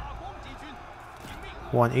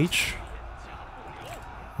 One each.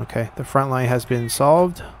 Okay, the front line has been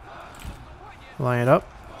solved. Line it up.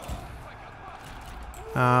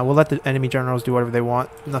 We'll let the enemy generals do whatever they want.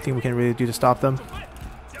 Nothing we can really do to stop them.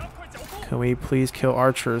 Can we please kill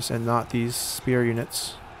archers and not these spear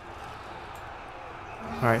units?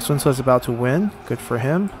 Alright, Sun Ce is about to win. Good for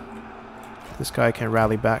him. This guy can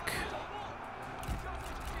rally back.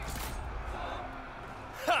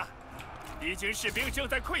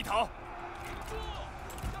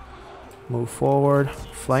 Move forward.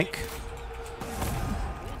 Flank.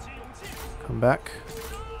 Come back.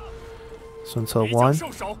 Sun Ce won.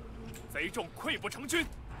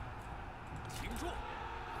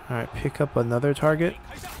 Alright, pick up another target.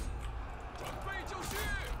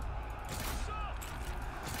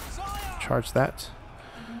 Charge that.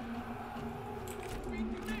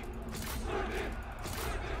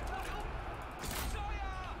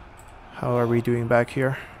 How are we doing back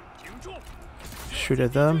here? Shoot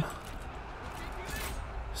at them.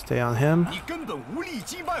 Stay on him.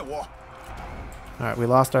 Alright, we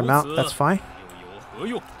lost our mount. That's fine.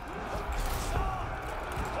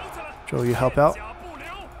 Joe, you help out.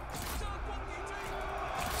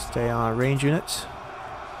 Stay on range units.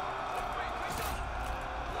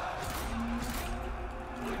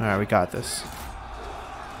 Alright, we got this.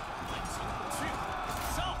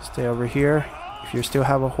 Stay over here. If you still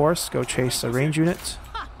have a horse, go chase a range unit.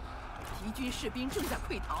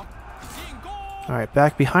 Alright,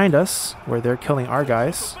 back behind us, where they're killing our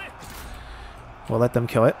guys. We'll let them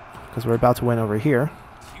kill it, because we're about to win over here.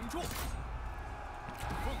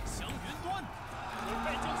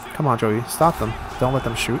 Come on, Joey, stop them. Don't let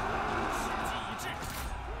them shoot.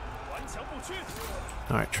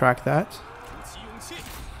 Alright, track that.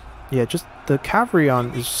 Yeah, just the cavalry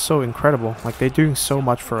on is so incredible. Like, they're doing so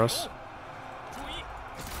much for us.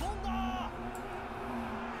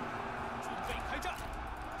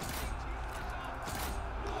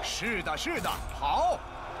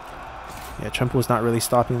 Yeah, Chengpu's not really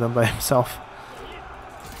stopping them by himself.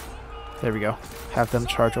 There we go. Have them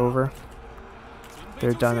charge over.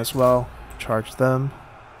 They're done as well. Charge them.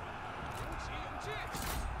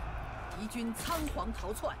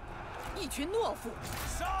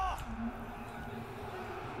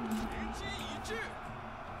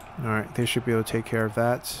 Alright, they should be able to take care of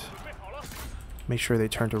that. Make sure they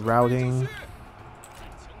turn to routing.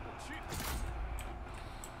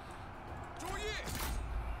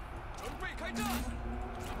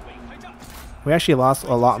 We actually lost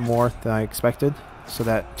a lot more than I expected, so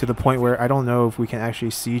that to the point where I don't know if we can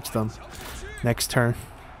actually siege them next turn.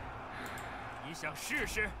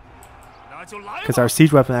 Because our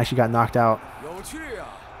siege weapon actually got knocked out,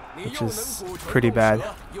 which is pretty bad.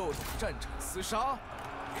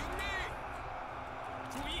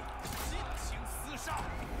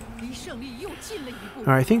 Alright,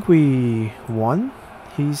 I think we won.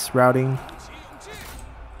 He's routing.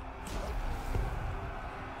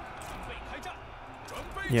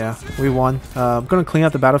 Yeah, we won. I'm going to clean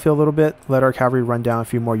up the battlefield a little bit, let our cavalry run down a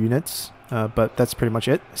few more units, but that's pretty much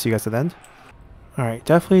it. See you guys at the end. Alright,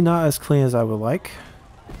 definitely not as clean as I would like.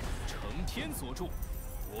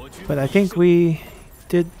 But I think we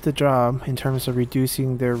did the job in terms of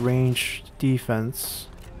reducing their ranged defense.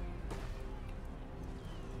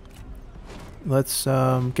 Let's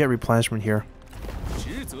get replenishment here.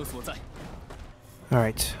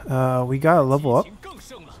 Alright, we got a level up.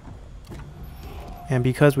 And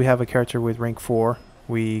because we have a character with rank 4,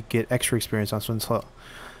 we get extra experience on Sun Ce.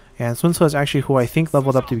 And Sun Ce is actually who I think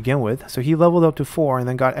leveled up to begin with. So he leveled up to 4 and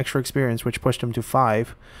then got extra experience, which pushed him to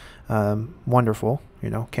 5. Wonderful, you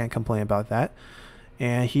know, can't complain about that.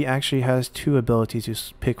 And he actually has 2 abilities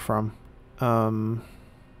to pick from. We're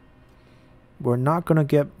not going to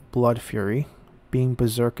get Blood Fury. Being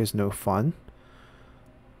Berserk is no fun.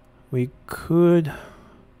 We could...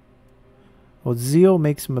 Well, Zeal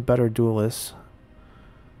makes him a better duelist.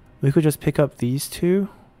 We could just pick up these 2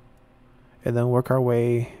 and then work our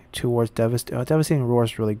way towards Devastating Roar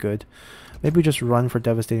is really good. Maybe just run for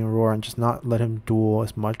Devastating Roar and just not let him duel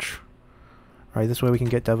as much. Alright, this way we can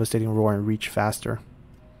get Devastating Roar and reach faster.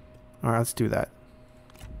 Alright, let's do that.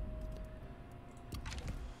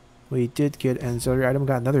 We did get an auxiliary item.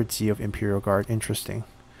 Got another G of Imperial Guard. Interesting.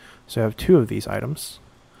 So I have 2 of these items.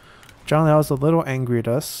 Zhang Liao is a little angry at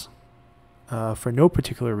us. For no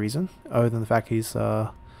particular reason. Other than the fact he's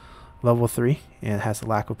level 3 and has a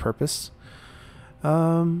lack of purpose.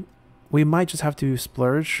 We might just have to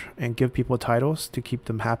splurge and give people titles to keep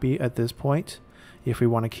them happy at this point. If we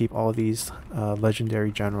want to keep all these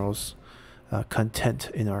legendary generals content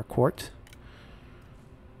in our court.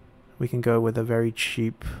 We can go with a very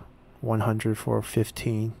cheap 100 for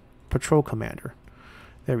 15 patrol commander.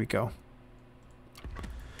 There we go.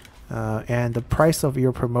 And the price of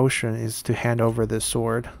your promotion is to hand over this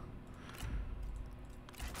sword.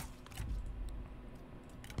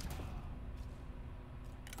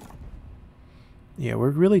 Yeah, we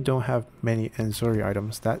really don't have many Enzori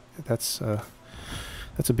items. That's a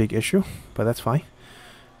big issue, but that's fine.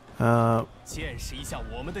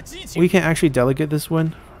 We can actually delegate this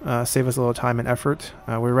one, save us a little time and effort.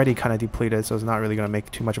 We're already kind of depleted, so it's not really going to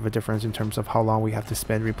make too much of a difference in terms of how long we have to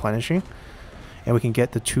spend replenishing. And we can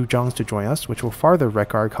get the 2 Zhangs to join us, which will farther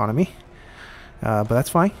wreck our economy. But that's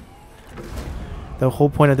fine. The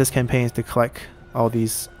whole point of this campaign is to collect all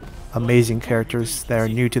these amazing characters that are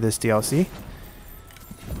new to this DLC.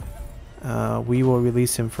 We will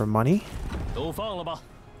release him for money.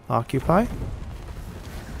 Occupy.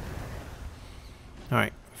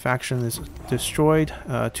 Alright, faction is destroyed.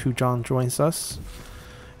 2 Zhang joins us.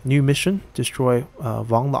 New mission, destroy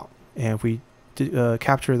Wang Lang. And if we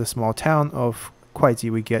capture the small town of Kuaiji,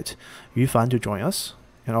 we get Yu Fan to join us.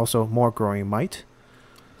 And also more growing might.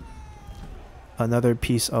 Another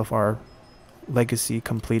piece of our legacy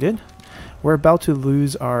completed. We're about to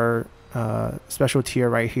lose our special tier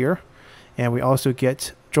right here. And we also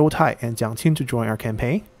get Zhou Tai and Jiang Qin to join our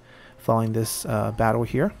campaign following this battle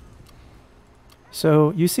here.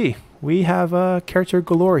 So you see, we have a character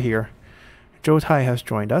galore here. Zhou Tai has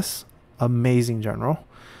joined us. Amazing general.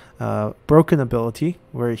 Broken ability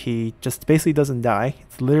where he just basically doesn't die.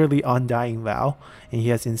 It's literally Undying Vow, and he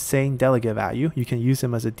has insane delegate value. You can use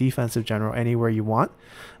him as a defensive general anywhere you want.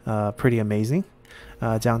 Pretty amazing.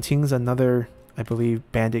 Jiang Qing's another, I believe,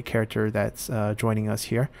 bandit character that's joining us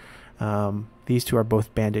here. These 2 are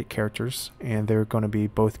both bandit characters, and they're going to be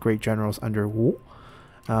both great generals under Wu.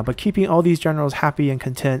 But keeping all these generals happy and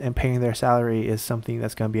content and paying their salary is something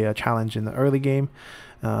that's going to be a challenge in the early game.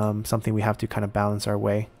 Something we have to kind of balance our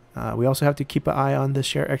way. We also have to keep an eye on the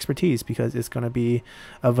shared expertise because it's going to be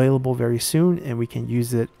available very soon, and we can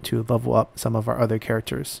use it to level up some of our other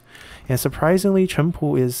characters. And surprisingly, Chen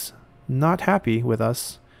Pu is not happy with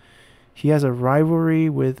us. He has a rivalry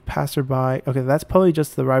with Passerby. Okay, that's probably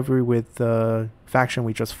just the rivalry with the faction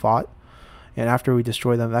we just fought. And after we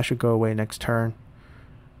destroy them, that should go away next turn.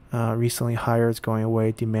 Recently hired is going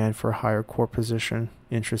away. Demand for a higher core position.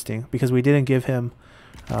 Interesting. Because we didn't give him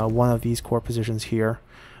one of these core positions here.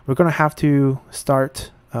 We're going to have to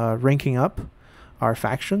start ranking up our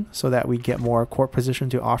faction so that we get more core position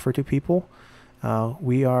to offer to people.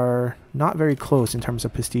 We are not very close in terms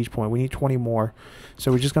of prestige point. We need 20 more.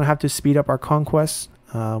 So we're just going to have to speed up our conquests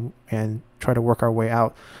and try to work our way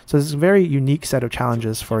out. So this is a very unique set of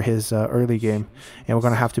challenges for his early game. And we're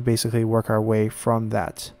going to have to basically work our way from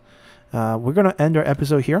that. We're going to end our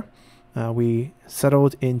episode here. We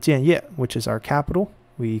settled in Jianye, which is our capital.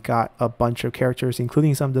 We got a bunch of characters,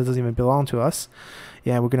 including some that doesn't even belong to us.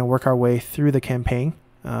 Yeah, we're going to work our way through the campaign,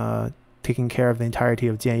 taking care of the entirety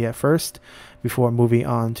of Jianye first, before moving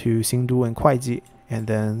on to Xingdu and Kuaiji and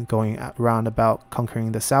then going around about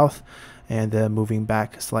conquering the south, and then moving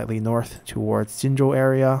back slightly north towards Jinzhou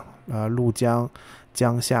area, Lujiang,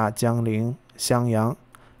 Jiangxia, Jiangling, Xiangyang,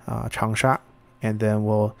 Changsha, and then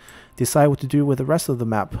we'll decide what to do with the rest of the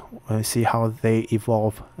map and see how they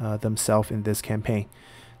evolve themselves in this campaign.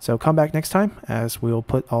 So come back next time as we'll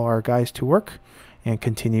put all our guys to work and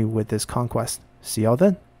continue with this conquest. See y'all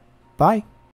then. Bye.